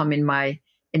that come in my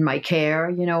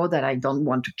care, that I don't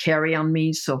want to carry on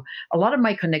me. So a lot of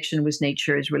my connection with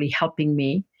nature is really helping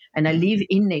me. And I live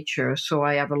in nature, so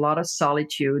I have a lot of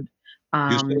solitude.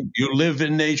 You live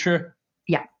in nature?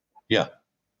 Yeah. Yeah.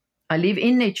 I live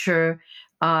in nature.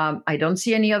 I don't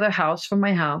see any other house from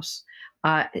my house.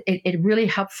 It's really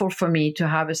helpful for me to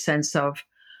have a sense of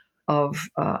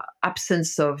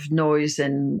absence of noise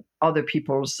and other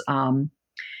people's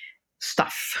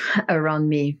stuff around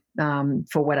me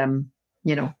for what I'm,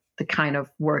 the kind of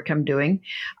work I'm doing.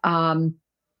 And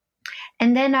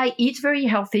then I eat very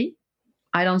healthy.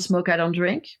 I don't smoke. I don't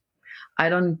drink. I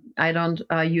don't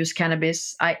use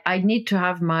cannabis. I need to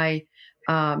have my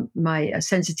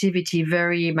sensitivity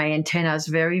my antennas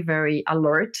very, very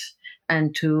alert,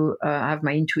 and to have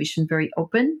my intuition very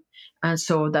open. And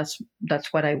so that's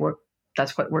what I work.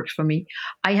 That's what works for me.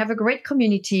 I have a great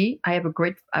community. I have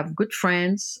good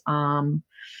friends.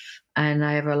 And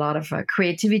I have a lot of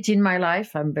creativity in my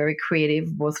life. I'm very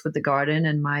creative, both with the garden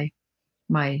and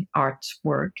my art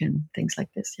work and things like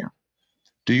this. Yeah.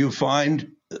 Do you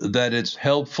find that it's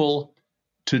helpful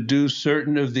to do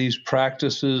certain of these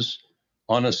practices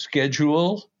on a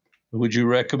schedule? Would you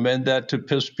recommend that to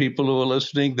people who are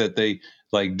listening, that they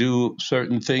do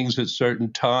certain things at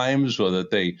certain times, or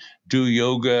that they do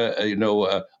yoga,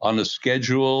 on a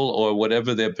schedule, or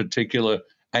whatever their particular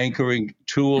anchoring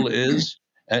tool is?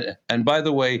 And by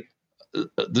the way,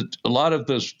 a lot of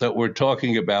this that we're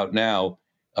talking about now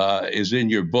is in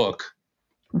your book,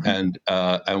 and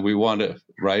we want to,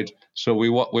 right? So we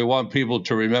want people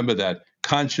to remember that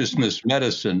Consciousness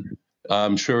Medicine.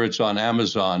 I'm sure it's on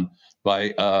Amazon, by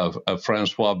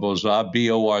Françoise Bozza,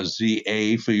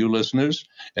 Borza for you listeners,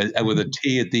 and with a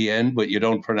T at the end, but you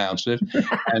don't pronounce it.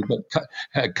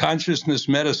 And Consciousness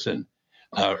Medicine,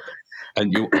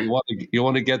 and you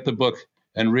want to get the book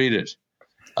and read it.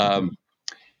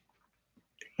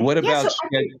 What Yeah, about so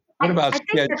what about I think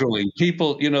that, scheduling?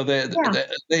 People, yeah,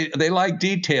 they like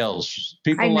details. I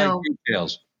People like know.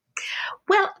 details.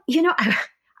 Well,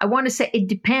 I want to say it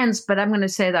depends, but I'm going to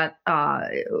say that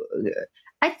I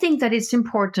think that it's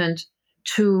important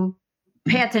to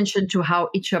pay attention to how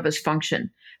each of us function.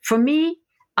 For me,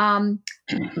 um,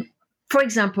 for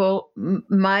example,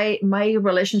 my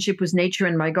relationship with nature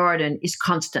in my garden is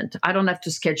constant. I don't have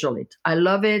to schedule it. I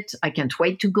love it. I can't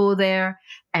wait to go there,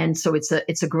 and so it's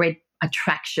a great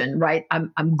attraction, right?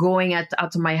 I'm going out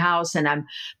of my house and I'm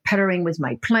pettering with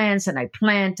my plants, and I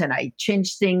plant and I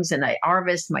change things and I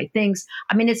harvest my things.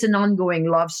 I mean, it's an ongoing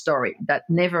love story that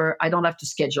never. I don't have to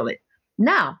schedule it.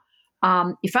 Now,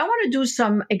 if I want to do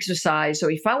some exercise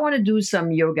or if I want to do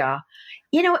some yoga,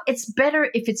 it's better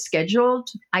if it's scheduled.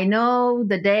 I know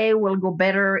the day will go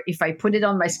better if I put it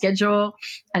on my schedule.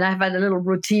 And I've had a little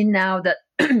routine now that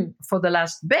for the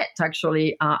last bit,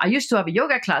 actually, I used to have a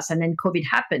yoga class and then COVID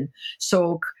happened.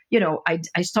 So,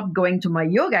 I stopped going to my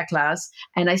yoga class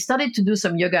and I started to do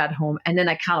some yoga at home. And then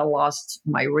I kind of lost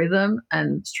my rhythm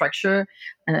and structure.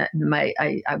 And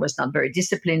I was not very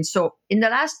disciplined. So in the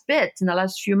last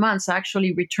few months, I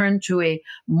actually returned to a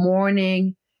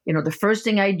morning. The first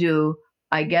thing I do,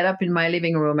 I get up in my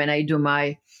living room and I do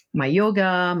my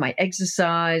yoga, my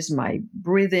exercise, my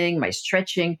breathing, my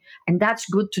stretching, and that's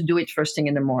good to do it first thing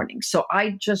in the morning. So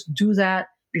I just do that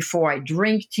before I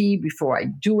drink tea, before I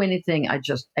do anything. I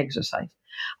just exercise.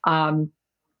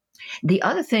 The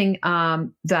other thing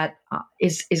that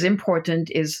is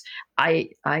important is I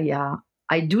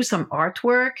do some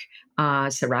artwork,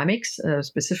 ceramics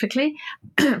specifically,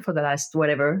 for the last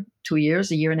 2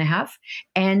 years, a year and a half,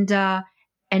 and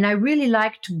I really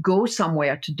like to go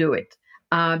somewhere to do it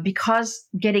because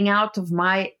getting out of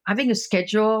having a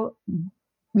schedule,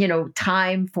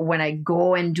 time for when I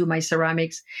go and do my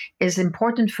ceramics is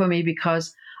important for me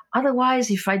because otherwise,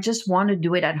 if I just want to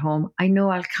do it at home, I know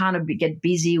I'll kind of get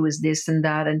busy with this and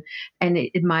that, and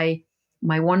my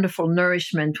wonderful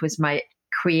nourishment with my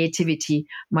creativity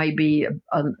might be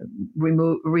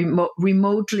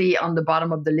remotely on the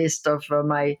bottom of the list of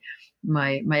my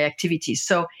activities.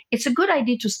 So it's a good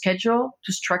idea to schedule,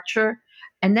 to structure,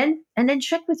 and then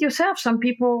check with yourself. Some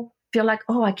people feel like,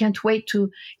 oh, I can't wait to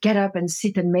get up and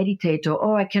sit and meditate, or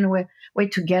oh, I can't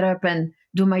wait to get up and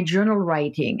do my journal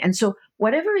writing. And so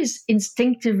whatever is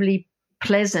instinctively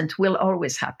pleasant will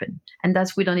always happen. And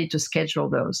we don't need to schedule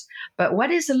those. But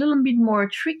what is a little bit more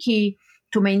tricky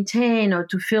to maintain or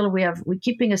to feel we're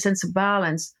keeping a sense of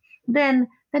balance, then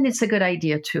it's a good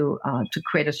idea to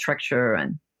create a structure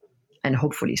and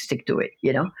hopefully stick to it,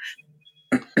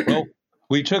 Well,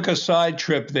 we took a side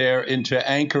trip there into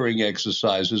anchoring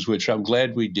exercises, which I'm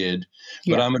glad we did.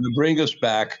 But Yeah. I'm going to bring us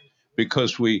back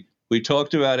because we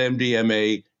talked about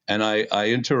MDMA, and I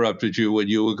interrupted you when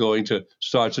you were going to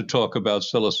start to talk about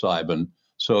psilocybin.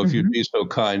 So if you'd be so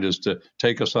kind as to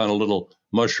take us on a little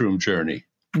mushroom journey.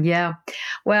 Yeah.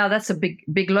 Well, that's a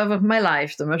big love of my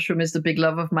life. The mushroom is the big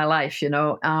love of my life.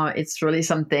 It's really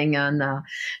something. And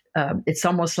it's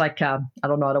almost like, I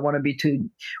don't know, I don't want to be too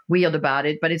weird about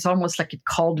it, but it's almost like it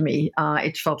called me.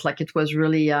 It felt like it was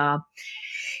really a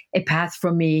path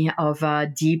for me of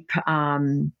deep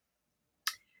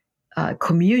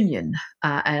communion.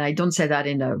 And I don't say that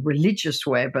in a religious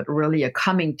way, but really a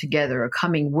coming together, a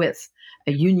coming with,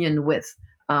 a union with.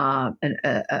 An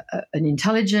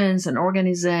intelligence, an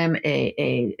organism,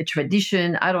 a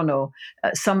tradition. I don't know,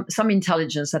 some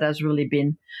intelligence that has really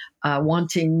been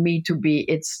wanting me to be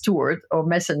its steward or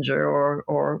messenger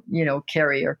or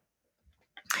carrier.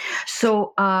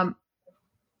 So I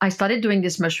started doing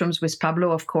these mushrooms with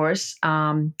Pablo, of course,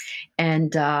 and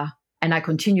I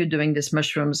continued doing these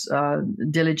mushrooms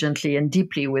diligently and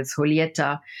deeply with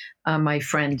Julieta, my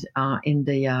friend in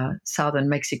the southern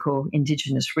Mexico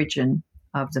indigenous region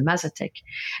of the Mazatec,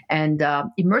 and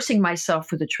immersing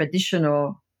myself with a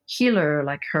traditional healer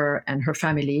like her and her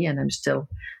family. And I'm still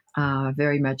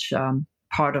very much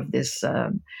part of this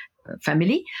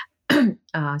family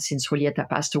since Julieta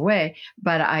passed away.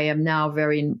 But I am now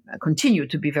continue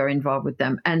to be very involved with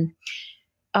them. And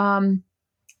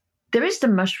there is the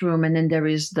mushroom, and then there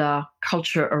is the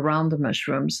culture around the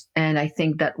mushrooms. And I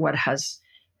think that what has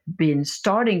been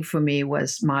starting for me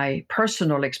was my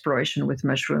personal exploration with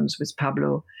mushrooms with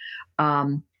Pablo,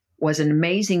 was an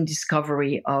amazing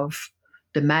discovery of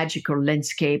the magical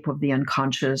landscape of the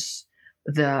unconscious,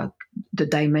 the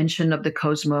dimension of the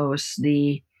cosmos,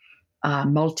 the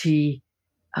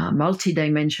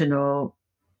multi-dimensional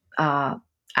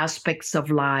aspects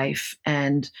of life,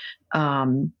 and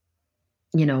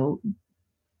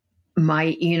my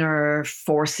inner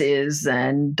forces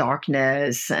and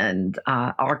darkness and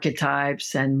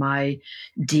archetypes and my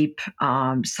deep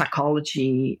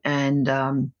psychology and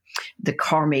the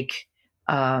karmic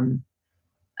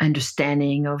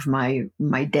understanding of my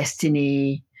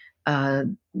destiny,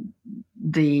 the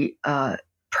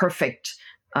perfect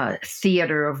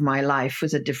theater of my life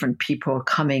with the different people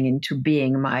coming into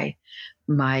being my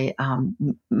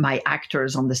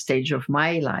actors on the stage of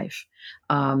my life.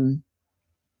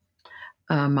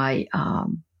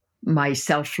 My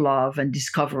self-love and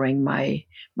discovering my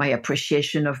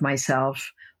appreciation of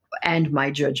myself and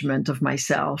my judgment of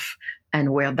myself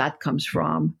and where that comes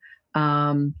from.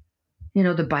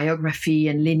 The biography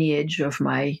and lineage of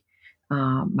my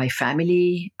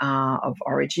family of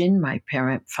origin, my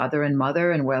father and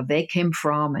mother, and where they came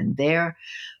from, and their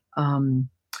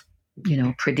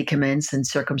predicaments and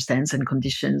circumstance and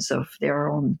conditions of their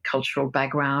own cultural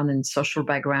background and social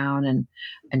background and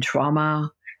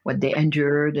trauma, what they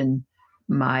endured, and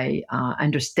my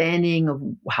understanding of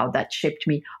how that shaped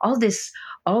me. All this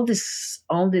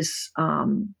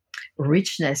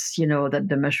richness, that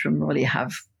the mushroom really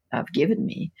have given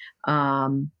me.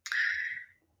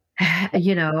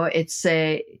 It's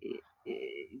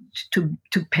to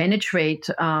penetrate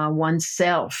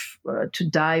oneself, to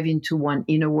dive into one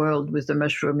inner world with the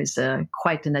mushroom is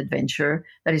quite an adventure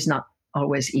that is not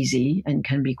always easy and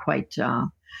can be quite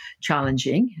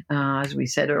challenging. As we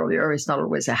said earlier, it's not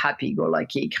always a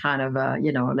happy-go-lucky kind of,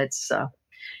 let's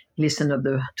listen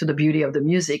to the beauty of the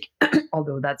music,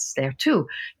 although that's there too.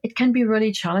 It can be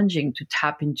really challenging to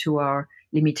tap into our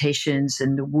limitations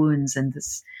and the wounds and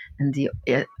the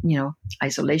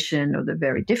isolation or the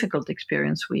very difficult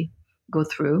experience we go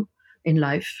through in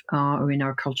life or in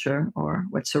our culture or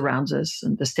what surrounds us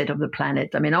and the state of the planet.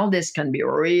 I mean, all this can be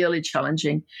really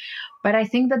challenging. But I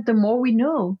think that the more we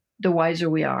know, the wiser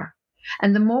we are.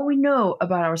 And the more we know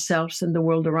about ourselves and the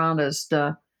world around us,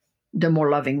 the more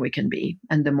loving we can be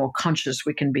and the more conscious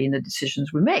we can be in the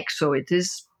decisions we make. So it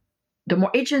is the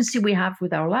more agency we have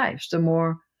with our lives, the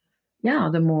more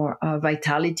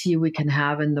vitality we can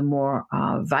have and the more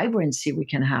vibrancy we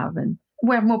can have, and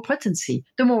we have more potency.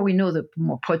 The more we know, the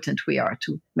more potent we are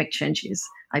to make changes,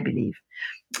 I believe.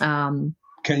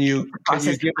 Can you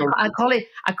give I call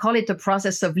it a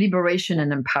process of liberation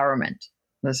and empowerment.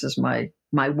 This is my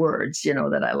words,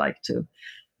 that I like to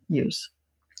use.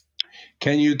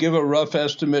 Can you give a rough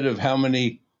estimate of how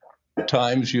many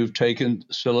times you've taken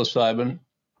psilocybin?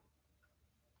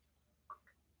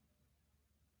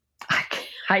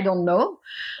 I don't know.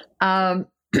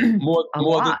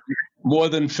 More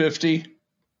than 50?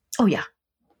 Oh, yeah.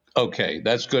 Okay,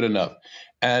 that's good enough.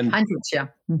 And hundreds, yeah.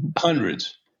 Mm-hmm.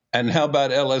 Hundreds. And how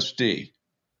about LSD?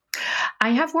 I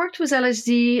have worked with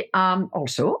LSD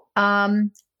also.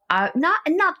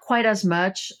 Not quite as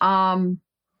much.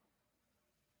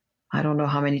 I don't know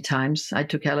how many times I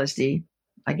took LSD.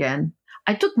 Again,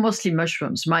 I took mostly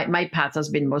mushrooms. My path has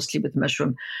been mostly with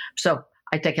mushroom. So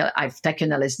I've taken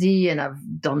LSD and I've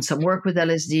done some work with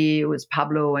LSD with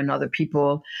Pablo and other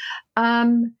people. I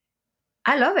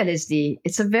love LSD.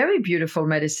 It's a very beautiful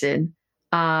medicine.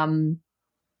 I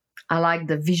like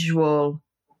the visual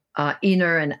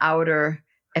inner and outer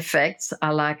effects. I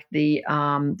like the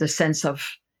sense of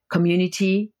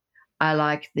community. I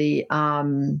like the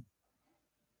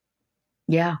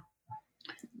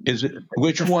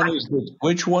Which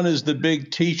one is the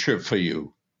big teacher for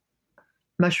you?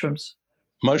 Mushrooms.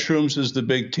 Mushrooms is the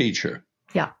big teacher.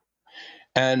 Yeah.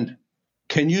 And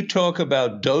can you talk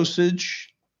about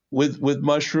dosage with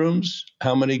mushrooms?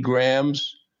 How many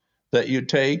grams that you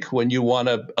take when you want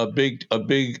a big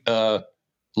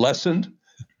lesson?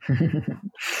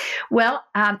 Well,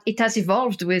 it has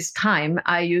evolved with time.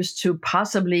 I used to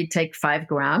possibly take 5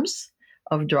 grams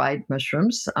of dried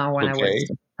mushrooms when I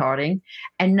was starting,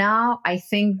 and now I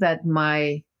think that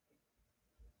my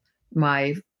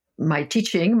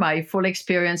teaching, my full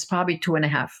experience, probably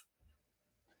 2.5.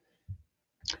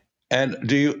 And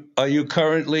are you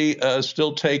currently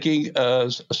still taking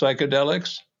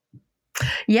psychedelics?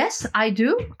 Yes, I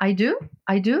do. I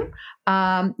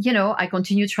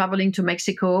continue traveling to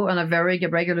Mexico on a very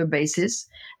regular basis,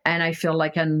 and I feel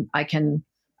like I can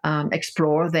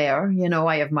explore there.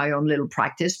 I have my own little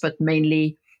practice, but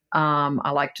mainly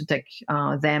I like to take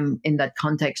them in that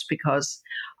context because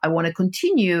I want to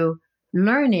continue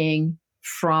learning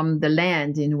from the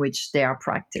land in which they are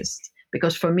practiced.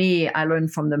 Because for me, I learn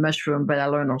from the mushroom, but I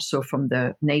learn also from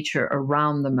the nature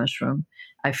around the mushroom.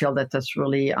 I feel that that's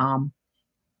really,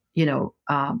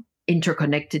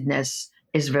 interconnectedness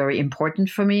is very important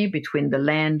for me between the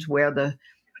land where the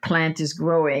plant is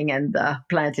growing and the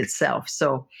plant itself.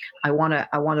 So I want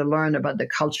to learn about the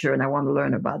culture, and I want to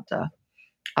learn about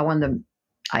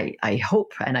I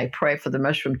hope and I pray for the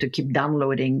mushroom to keep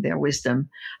downloading their wisdom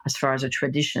as far as a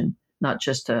tradition, not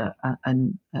just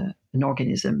an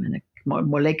organism and a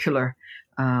molecular,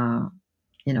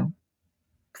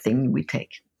 thing we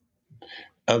take.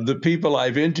 Of the people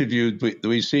I've interviewed,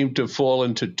 we seem to fall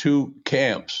into two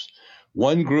camps.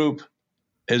 One group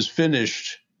is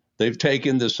finished. They've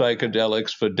taken the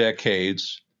psychedelics for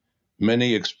decades,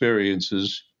 many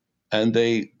experiences, and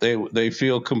they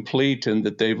feel complete and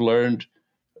that they've learned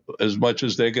as much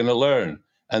as they're going to learn.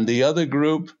 And the other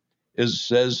group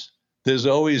says there's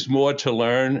always more to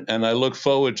learn, and I look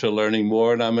forward to learning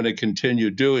more, and I'm going to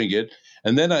continue doing it.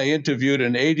 And then I interviewed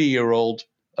an 80-year-old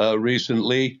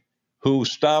recently who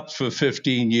stopped for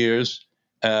 15 years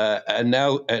and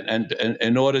now and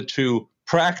in order to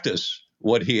practice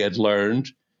what he had learned,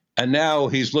 and now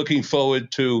he's looking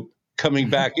forward to coming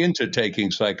back into taking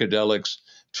psychedelics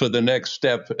for the next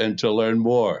step and to learn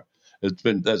more.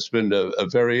 That's been a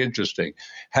very interesting.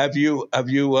 Have you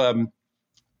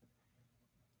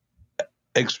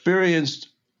experienced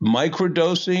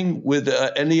microdosing with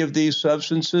any of these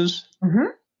substances? Mm-hmm.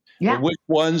 Yeah. Which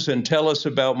ones? And tell us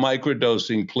about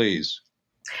microdosing, please.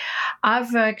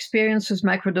 I've experienced with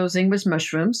microdosing with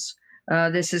mushrooms.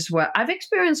 This is what I've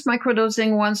experienced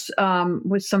microdosing once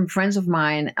with some friends of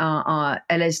mine,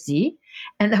 LSD.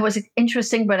 And that was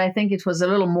interesting, but I think it was a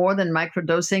little more than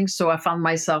microdosing. So I found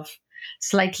myself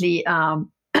slightly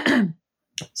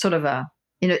sort of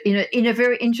in a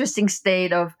very interesting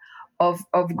state of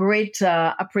great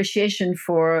appreciation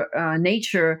for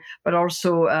nature, but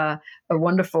also a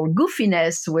wonderful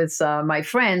goofiness with my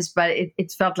friends. But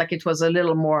it felt like it was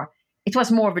it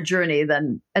was more of a journey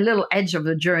than a little edge of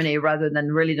the journey rather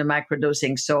than really the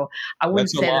microdosing. So I wouldn't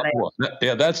say that.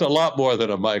 Yeah, that's a lot more than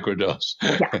a microdose.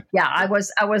 yeah.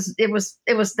 It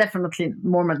was definitely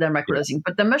more than microdosing.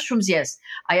 But the mushrooms, yes,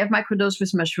 I have microdosed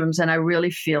with mushrooms, and I really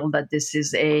feel that this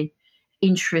is a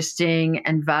interesting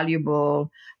and valuable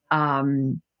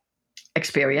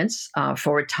experience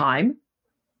for a time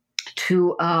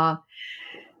to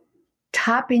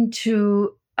tap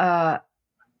into.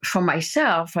 For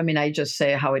myself, I mean, I just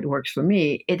say how it works for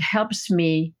me. It helps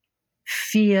me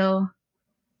feel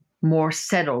more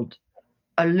settled,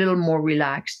 a little more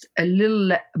relaxed, a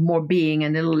little more being,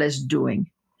 and a little less doing.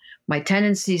 My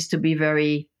tendency is to be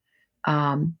very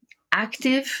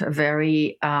active,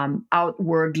 very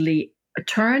outwardly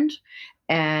turned,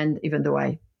 and even though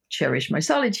I cherish my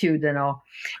solitude and all,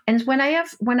 and when I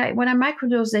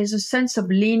microdose, there's a sense of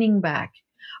leaning back,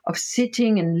 of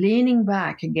sitting and leaning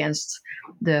back against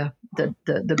the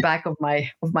back of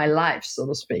my life, so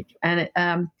to speak, and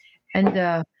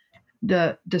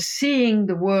the seeing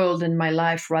the world in my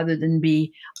life rather than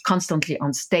be constantly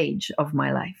on stage of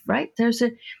my life. Right? There's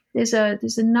a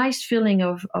nice feeling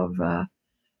of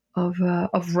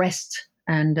rest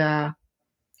and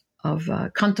of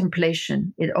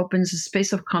contemplation. It opens a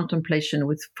space of contemplation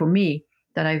for me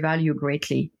that I value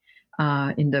greatly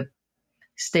in the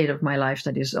state of my life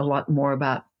that is a lot more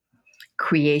about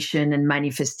creation and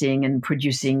manifesting and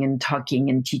producing and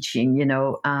talking and teaching.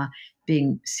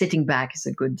 Sitting back is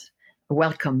a good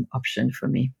welcome option for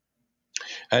me.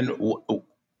 And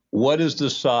what is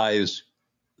the size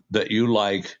that you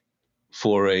like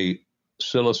for a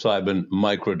psilocybin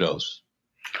microdose?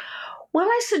 Well,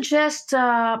 I suggest,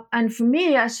 and for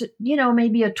me,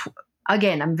 maybe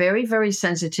again, I'm very, very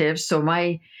sensitive, so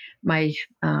my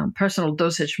personal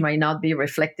dosage might not be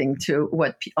reflecting to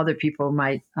what other people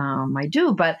might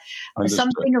do, but Understood.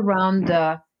 something around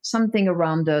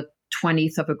the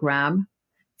 20th of a gram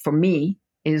for me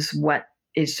is what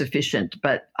is sufficient.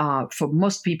 But for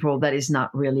most people, that is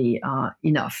not really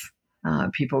enough.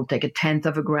 People take a 10th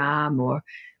of a gram, or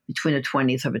between a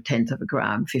 20th of a 10th of a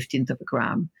gram, 15th of a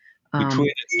gram.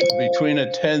 Between a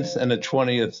 10th and a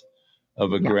 20th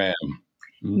of a gram.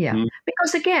 Mm-hmm. Yeah,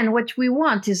 because again, what we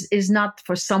want is not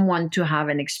for someone to have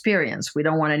an experience. We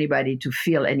don't want anybody to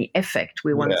feel any effect.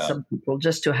 We want some people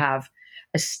just to have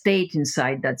a state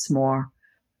inside that's more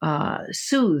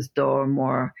soothed, or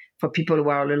more for people who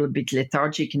are a little bit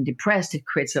lethargic and depressed. It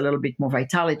creates a little bit more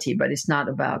vitality, but it's not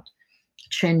about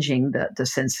changing the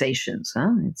sensations.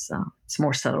 It's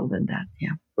more subtle than that.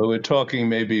 Yeah. But we're talking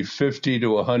maybe 50 to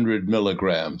 100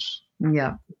 milligrams.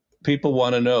 Yeah. People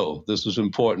want to know. This is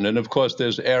important. And of course,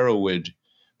 there's Erowid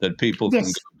that people can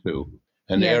go to.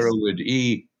 And Erowid,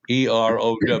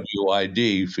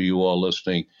 EROWID, for you all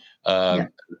listening,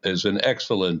 is an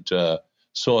excellent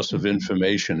source of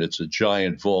information. It's a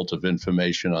giant vault of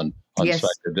information on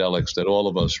psychedelics that all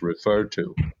of us refer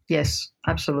to. Yes,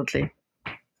 absolutely.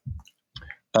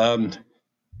 Um,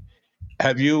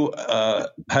 have you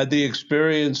had the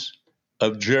experience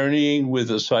of journeying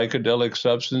with a psychedelic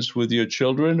substance with your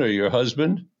children or your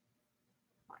husband?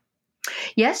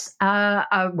 Yes,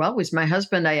 well, with my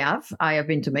husband, I have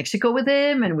been to Mexico with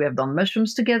him, and we have done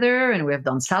mushrooms together, and we have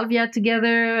done salvia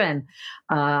together, and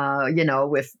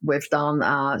we've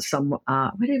done some.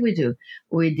 What did we do?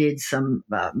 We did some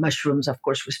mushrooms, of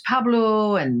course, with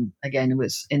Pablo, and again, it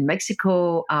was in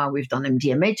Mexico. We've done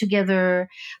MDMA together.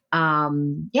 We've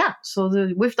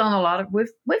done a lot of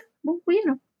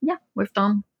we've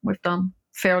done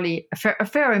a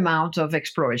fair amount of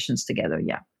explorations together.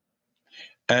 Yeah.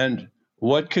 And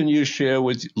what can you share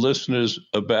with listeners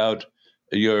about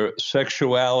your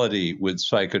sexuality with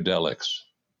psychedelics?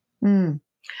 Mm.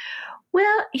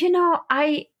 Well,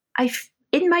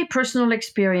 in my personal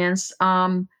experience,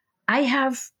 I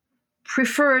have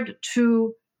preferred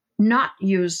to not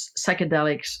use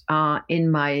psychedelics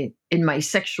in my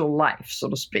sexual life, so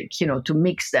to speak. To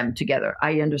mix them together.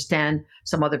 I understand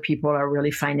some other people are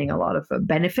really finding a lot of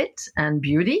benefit and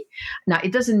beauty. Now,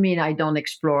 it doesn't mean I don't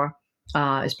explore.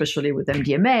 Especially with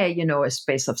MDMA, a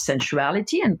space of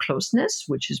sensuality and closeness,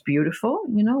 which is beautiful,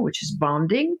 which is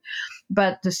bonding.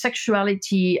 But the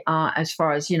sexuality, as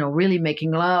far as, really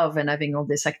making love and having all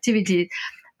this activity,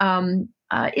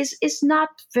 is not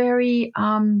very,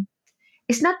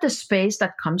 it's not the space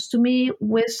that comes to me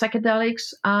with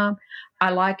psychedelics. I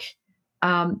like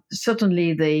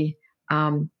certainly the,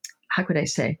 how could I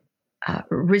say,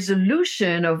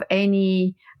 resolution of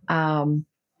any,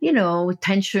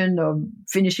 tension or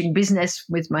finishing business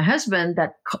with my husband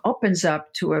that opens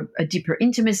up to a deeper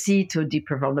intimacy, to a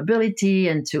deeper vulnerability,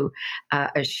 and to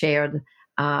a shared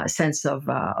sense of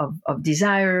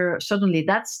desire. Certainly,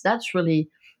 that's really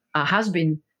has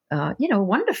been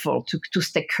wonderful to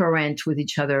stay current with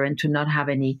each other and to not have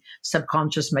any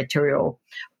subconscious material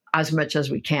as much as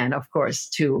we can, of course,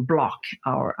 to block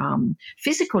our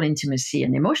physical intimacy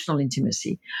and emotional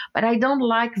intimacy. But I don't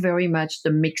like very much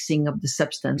the mixing of the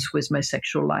substance with my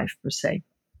sexual life, per se.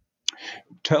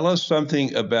 Tell us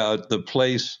something about the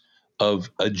place of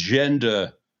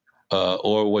agenda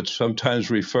or what's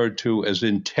sometimes referred to as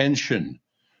intention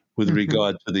with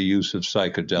regard to the use of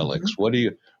psychedelics. What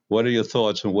are your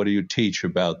thoughts and what do you teach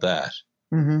about that?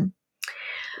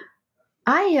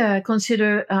 I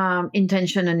consider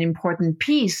intention an important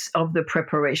piece of the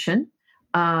preparation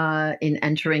in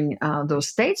entering those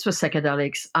states with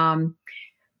psychedelics.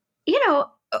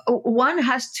 One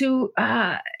has to,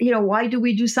 why do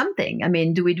we do something? I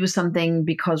mean, do we do something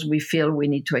because we feel we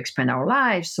need to expand our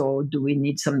lives? Or do we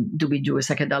do a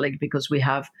psychedelic because we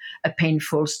have a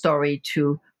painful story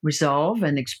to resolve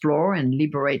and explore and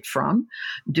liberate from?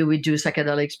 Do we do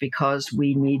psychedelics because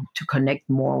we need to connect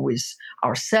more with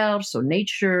ourselves or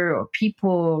nature or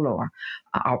people or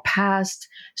our past?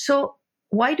 So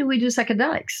why do we do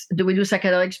psychedelics? Do we do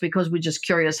psychedelics because we're just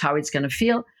curious how it's going to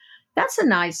feel? That's a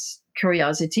nice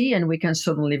curiosity, and we can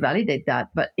certainly validate that.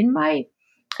 But in my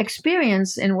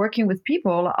experience in working with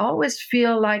people, I always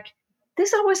feel like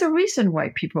there's always a reason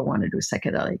why people want to do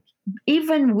psychedelic,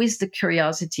 even with the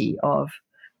curiosity of,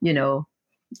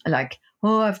 like,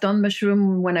 oh, I've done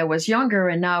mushroom when I was younger,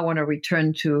 and now I want to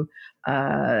return to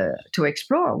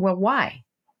explore. Well, why?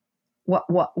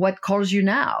 What calls you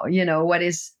now? What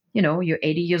is? You're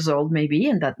 80 years old maybe,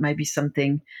 and that might be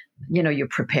something, you're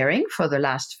preparing for the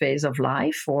last phase of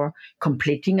life or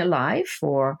completing a life,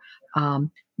 or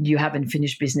you haven't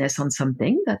finished business on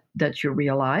something that you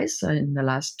realize in the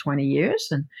last 20 years.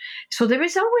 And so there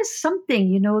is always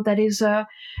something, that is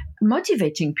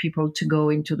motivating people to go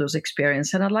into those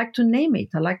experiences. And I'd like to name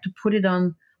it. I like to put it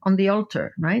on the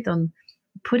altar, right? On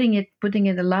putting it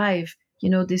alive.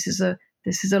 This is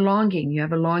a longing. You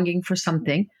have a longing for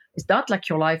something. It's not like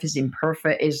your life is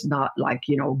imperfect, is not like,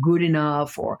 good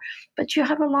enough, but you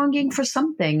have a longing for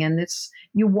something, and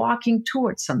you're walking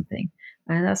towards something.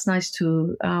 And that's nice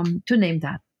to name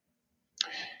that.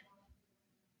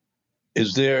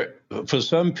 Is there, for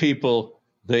some people,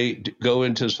 they go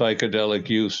into psychedelic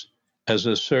use as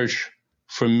a search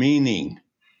for meaning.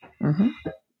 Mm-hmm.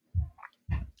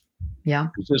 Yeah.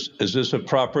 Is this a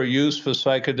proper use for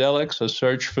psychedelics, a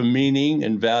search for meaning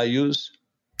and values?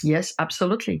 Yes,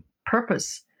 absolutely.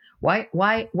 Purpose. Why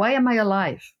am I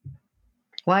alive?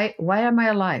 Why am I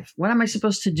alive? What am I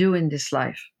supposed to do in this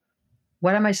life?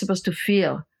 What am I supposed to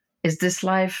feel? Is this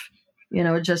life,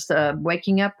 just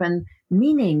waking up and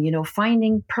meaning,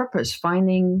 finding purpose,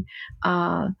 finding,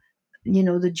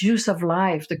 the juice of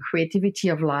life, the creativity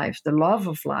of life, the love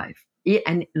of life,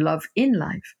 and love in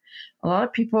life. A lot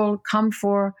of people come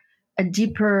for a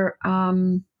deeper,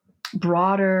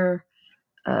 broader,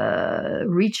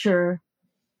 richer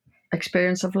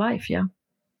experience of life. Yeah.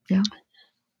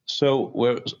 So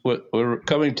we're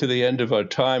coming to the end of our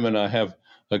time, and I have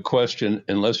a question.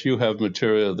 Unless you have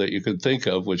material that you can think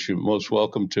of, which you're most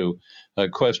welcome to, a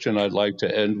question I'd like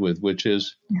to end with, which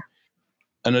is,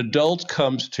 an adult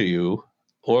comes to you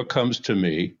or comes to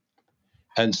me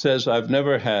and says, I've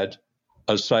never had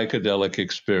a psychedelic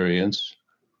experience,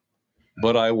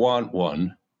 but I want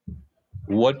one.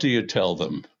 What do you tell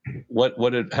them?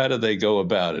 How do they go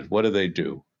about it? What do they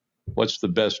do? What's the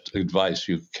best advice,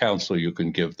 counsel you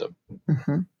can give them?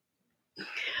 Mm-hmm.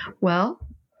 Well,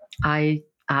 I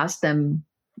ask them,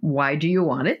 why do you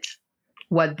want it?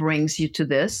 What brings you to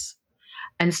this?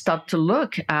 And start to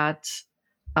look at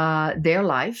their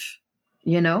life,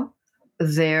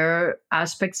 their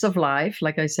aspects of life.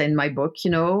 Like I say in my book,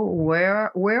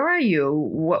 where are you?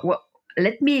 What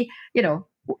let me,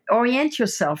 orient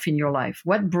yourself in your life.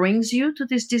 What brings you to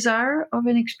this desire of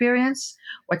an experience?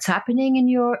 What's happening in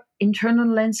your internal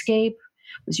landscape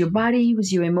with your body,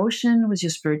 with your emotion, with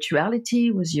your spirituality,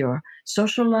 with your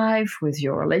social life, with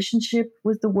your relationship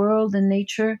with the world and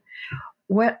nature?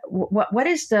 What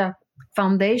is the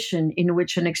foundation in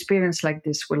which an experience like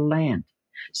this will land?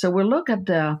 So we'll look at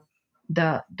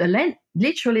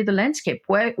literally the landscape.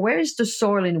 Where is the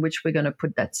soil in which we're going to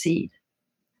put that seed?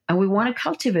 And we want to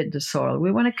cultivate the soil.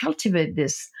 We want to cultivate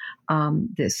this, and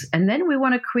then we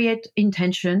want to create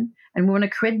intention, and we want to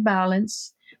create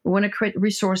balance. We want to create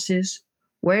resources.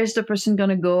 Where is the person going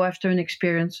to go after an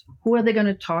experience? Who are they going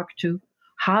to talk to?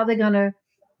 How are they going to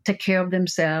take care of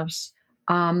themselves?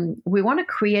 We want to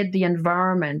create the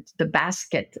environment, the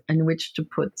basket in which to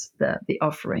put the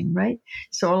offering, right?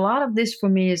 So a lot of this for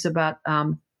me is about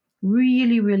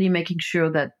really, really making sure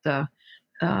that that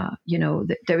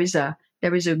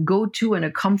there is a go-to and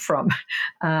a come from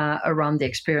around the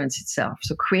experience itself.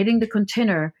 So creating the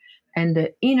container and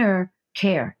the inner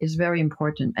care is very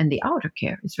important, and the outer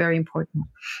care is very important.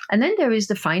 And then there is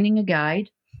the finding a guide,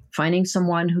 finding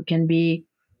someone who can be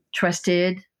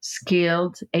trusted,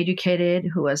 skilled, educated,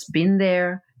 who has been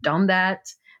there, done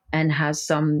that, and has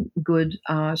some good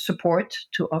support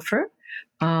to offer,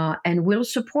 and will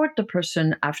support the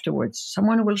person afterwards.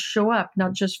 Someone who will show up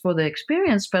not just for the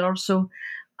experience, but also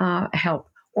help,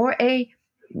 or a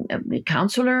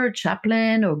counselor,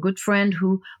 chaplain, or good friend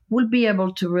who will be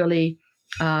able to really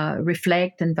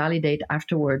reflect and validate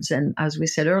afterwards. And as we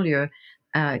said earlier,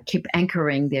 keep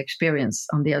anchoring the experience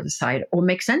on the other side, or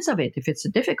make sense of it if it's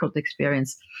a difficult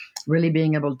experience, really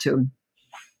being able to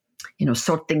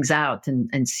sort things out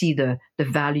and see the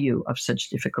value of such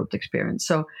difficult experience.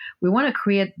 So we want to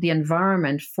create the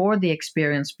environment for the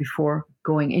experience before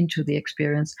going into the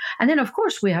experience. And then, of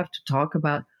course, we have to talk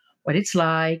about what it's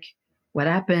like, what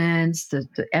happens, the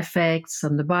effects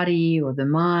on the body or the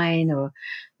mind, or,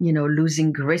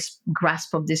 losing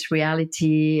grasp of this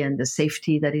reality, and the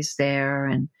safety that is there,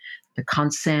 and the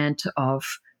consent of,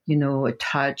 a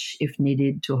touch if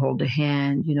needed to hold a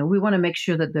hand. We want to make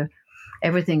sure that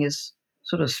everything is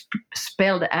sort of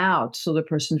spelled out so the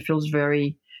person feels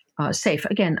very safe.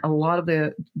 Again, a lot of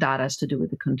the data has to do with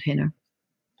the container.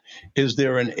 Is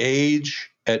there an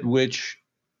age at which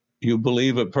you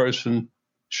believe a person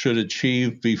should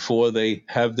achieve before they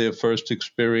have their first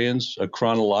experience, a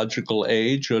chronological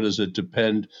age, or does it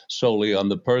depend solely on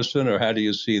the person, or how do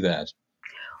you see that?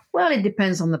 Well, it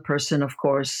depends on the person, of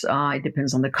course. It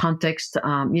depends on the context.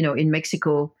 In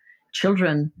Mexico,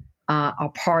 children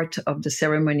are part of the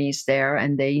ceremonies there,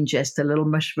 and they ingest a little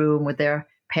mushroom with their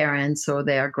parents or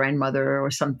their grandmother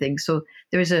or something. So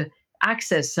there is a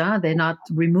access. They're not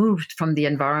removed from the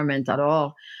environment at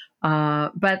all.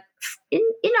 But in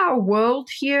our world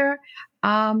here,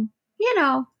 of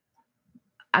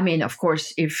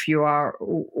course, if you are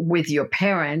with your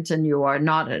parent and you are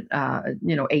not,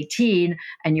 18,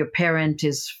 and your parent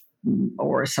is,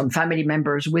 or some family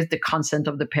members with the consent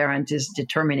of the parent is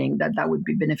determining that would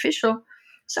be beneficial,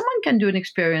 someone can do an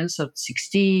experience of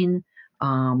 16,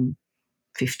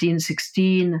 15,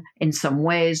 16 in some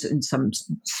ways, in some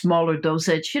smaller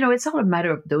dosage. It's all a matter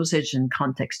of dosage and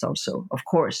context also, of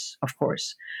course.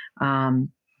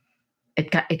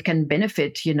 It can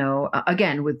benefit,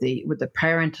 again, with the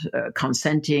parent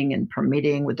consenting and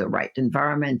permitting, with the right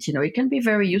environment. It can be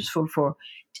very useful for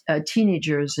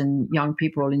teenagers and young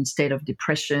people in state of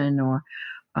depression or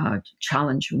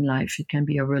challenge in life. It can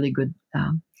be a really good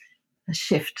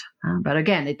shift. But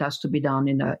again, it has to be done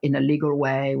in a legal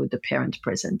way with the parents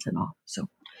present and all. So,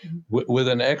 with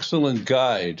an excellent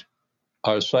guide,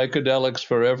 are psychedelics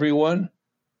for everyone,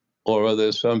 or are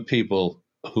there some people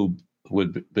who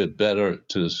would be better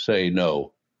to say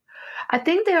no? I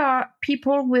think there are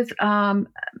people with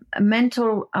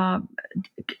mental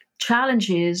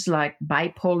challenges like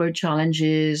bipolar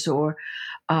challenges or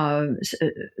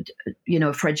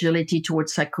fragility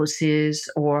towards psychosis,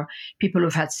 or people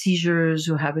who've had seizures,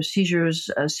 who have a seizures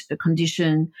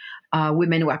condition,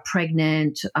 women who are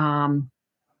pregnant,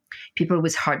 people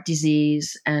with heart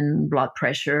disease and blood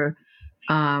pressure.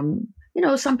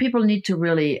 Some people need to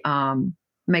really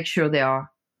make sure they are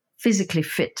physically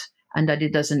fit and that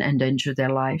it doesn't endanger their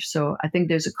life. So I think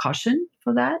there's a caution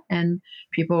for that. And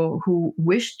people who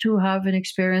wish to have an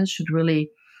experience should really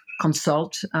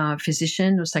consult a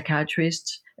physician or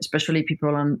psychiatrist, especially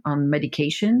people on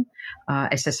medication,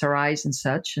 SSRIs and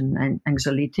such, and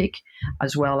anxiolytic,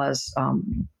 as well as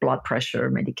blood pressure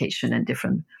medication and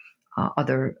different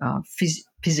other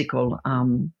physical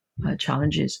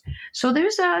challenges. So there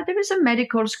is a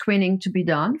medical screening to be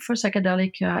done for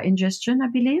psychedelic ingestion, I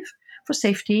believe, for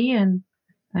safety and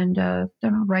the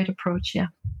right approach. Yeah.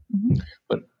 Mm-hmm.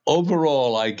 But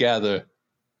overall, I gather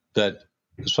that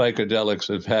psychedelics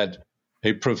have had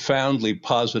a profoundly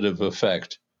positive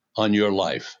effect on your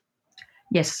life.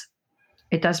 Yes,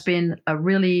 it has been a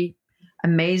really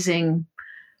amazing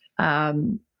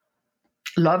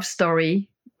love story,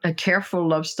 a careful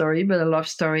love story, but a love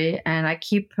story. And I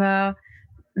keep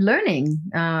learning.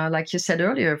 Like you said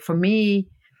earlier, for me,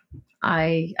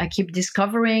 I keep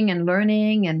discovering and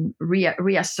learning and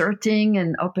reasserting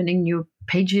and opening new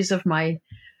pages of my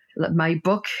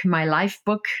book, my life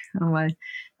book.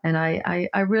 And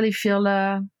I really feel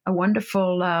a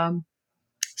wonderful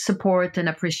support and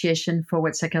appreciation for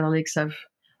what psychedelics have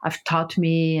taught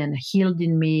me and healed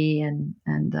in me and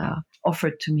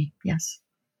offered to me. Yes.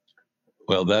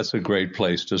 Well, that's a great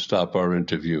place to stop our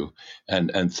interview.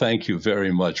 And thank you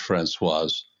very much,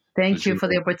 Françoise. Thank you for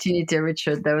the opportunity,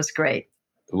 Richard. That was great.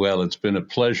 Well, it's been a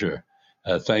pleasure.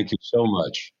 Thank you so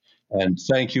much. And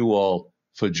thank you all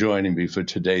for joining me for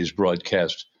today's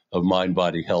broadcast of Mind,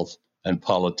 Body, Health, and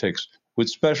Politics, with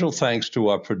special thanks to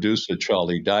our producer,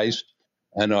 Charlie Deist,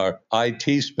 and our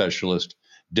IT specialist,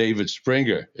 David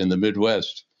Springer in the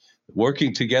Midwest.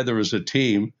 Working together as a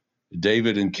team,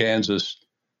 David in Kansas,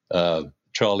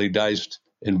 Charlie Deist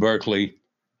in Berkeley,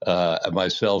 and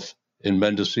myself in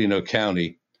Mendocino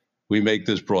County, we make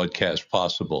this broadcast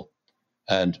possible.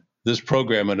 And this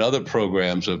program and other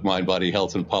programs of Mind, Body,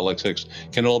 Health, and Politics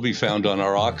can all be found on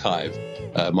our archive,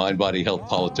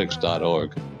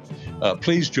 mindbodyhealthpolitics.org.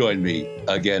 Please join me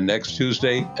again next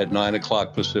Tuesday at 9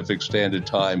 o'clock Pacific Standard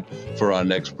Time for our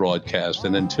next broadcast.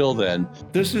 And until then,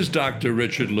 this is Dr.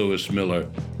 Richard Lewis Miller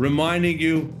reminding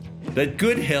you that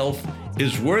good health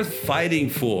is worth fighting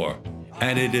for,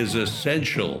 and it is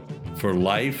essential for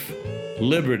life,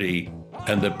 liberty,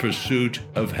 and the pursuit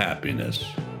of happiness.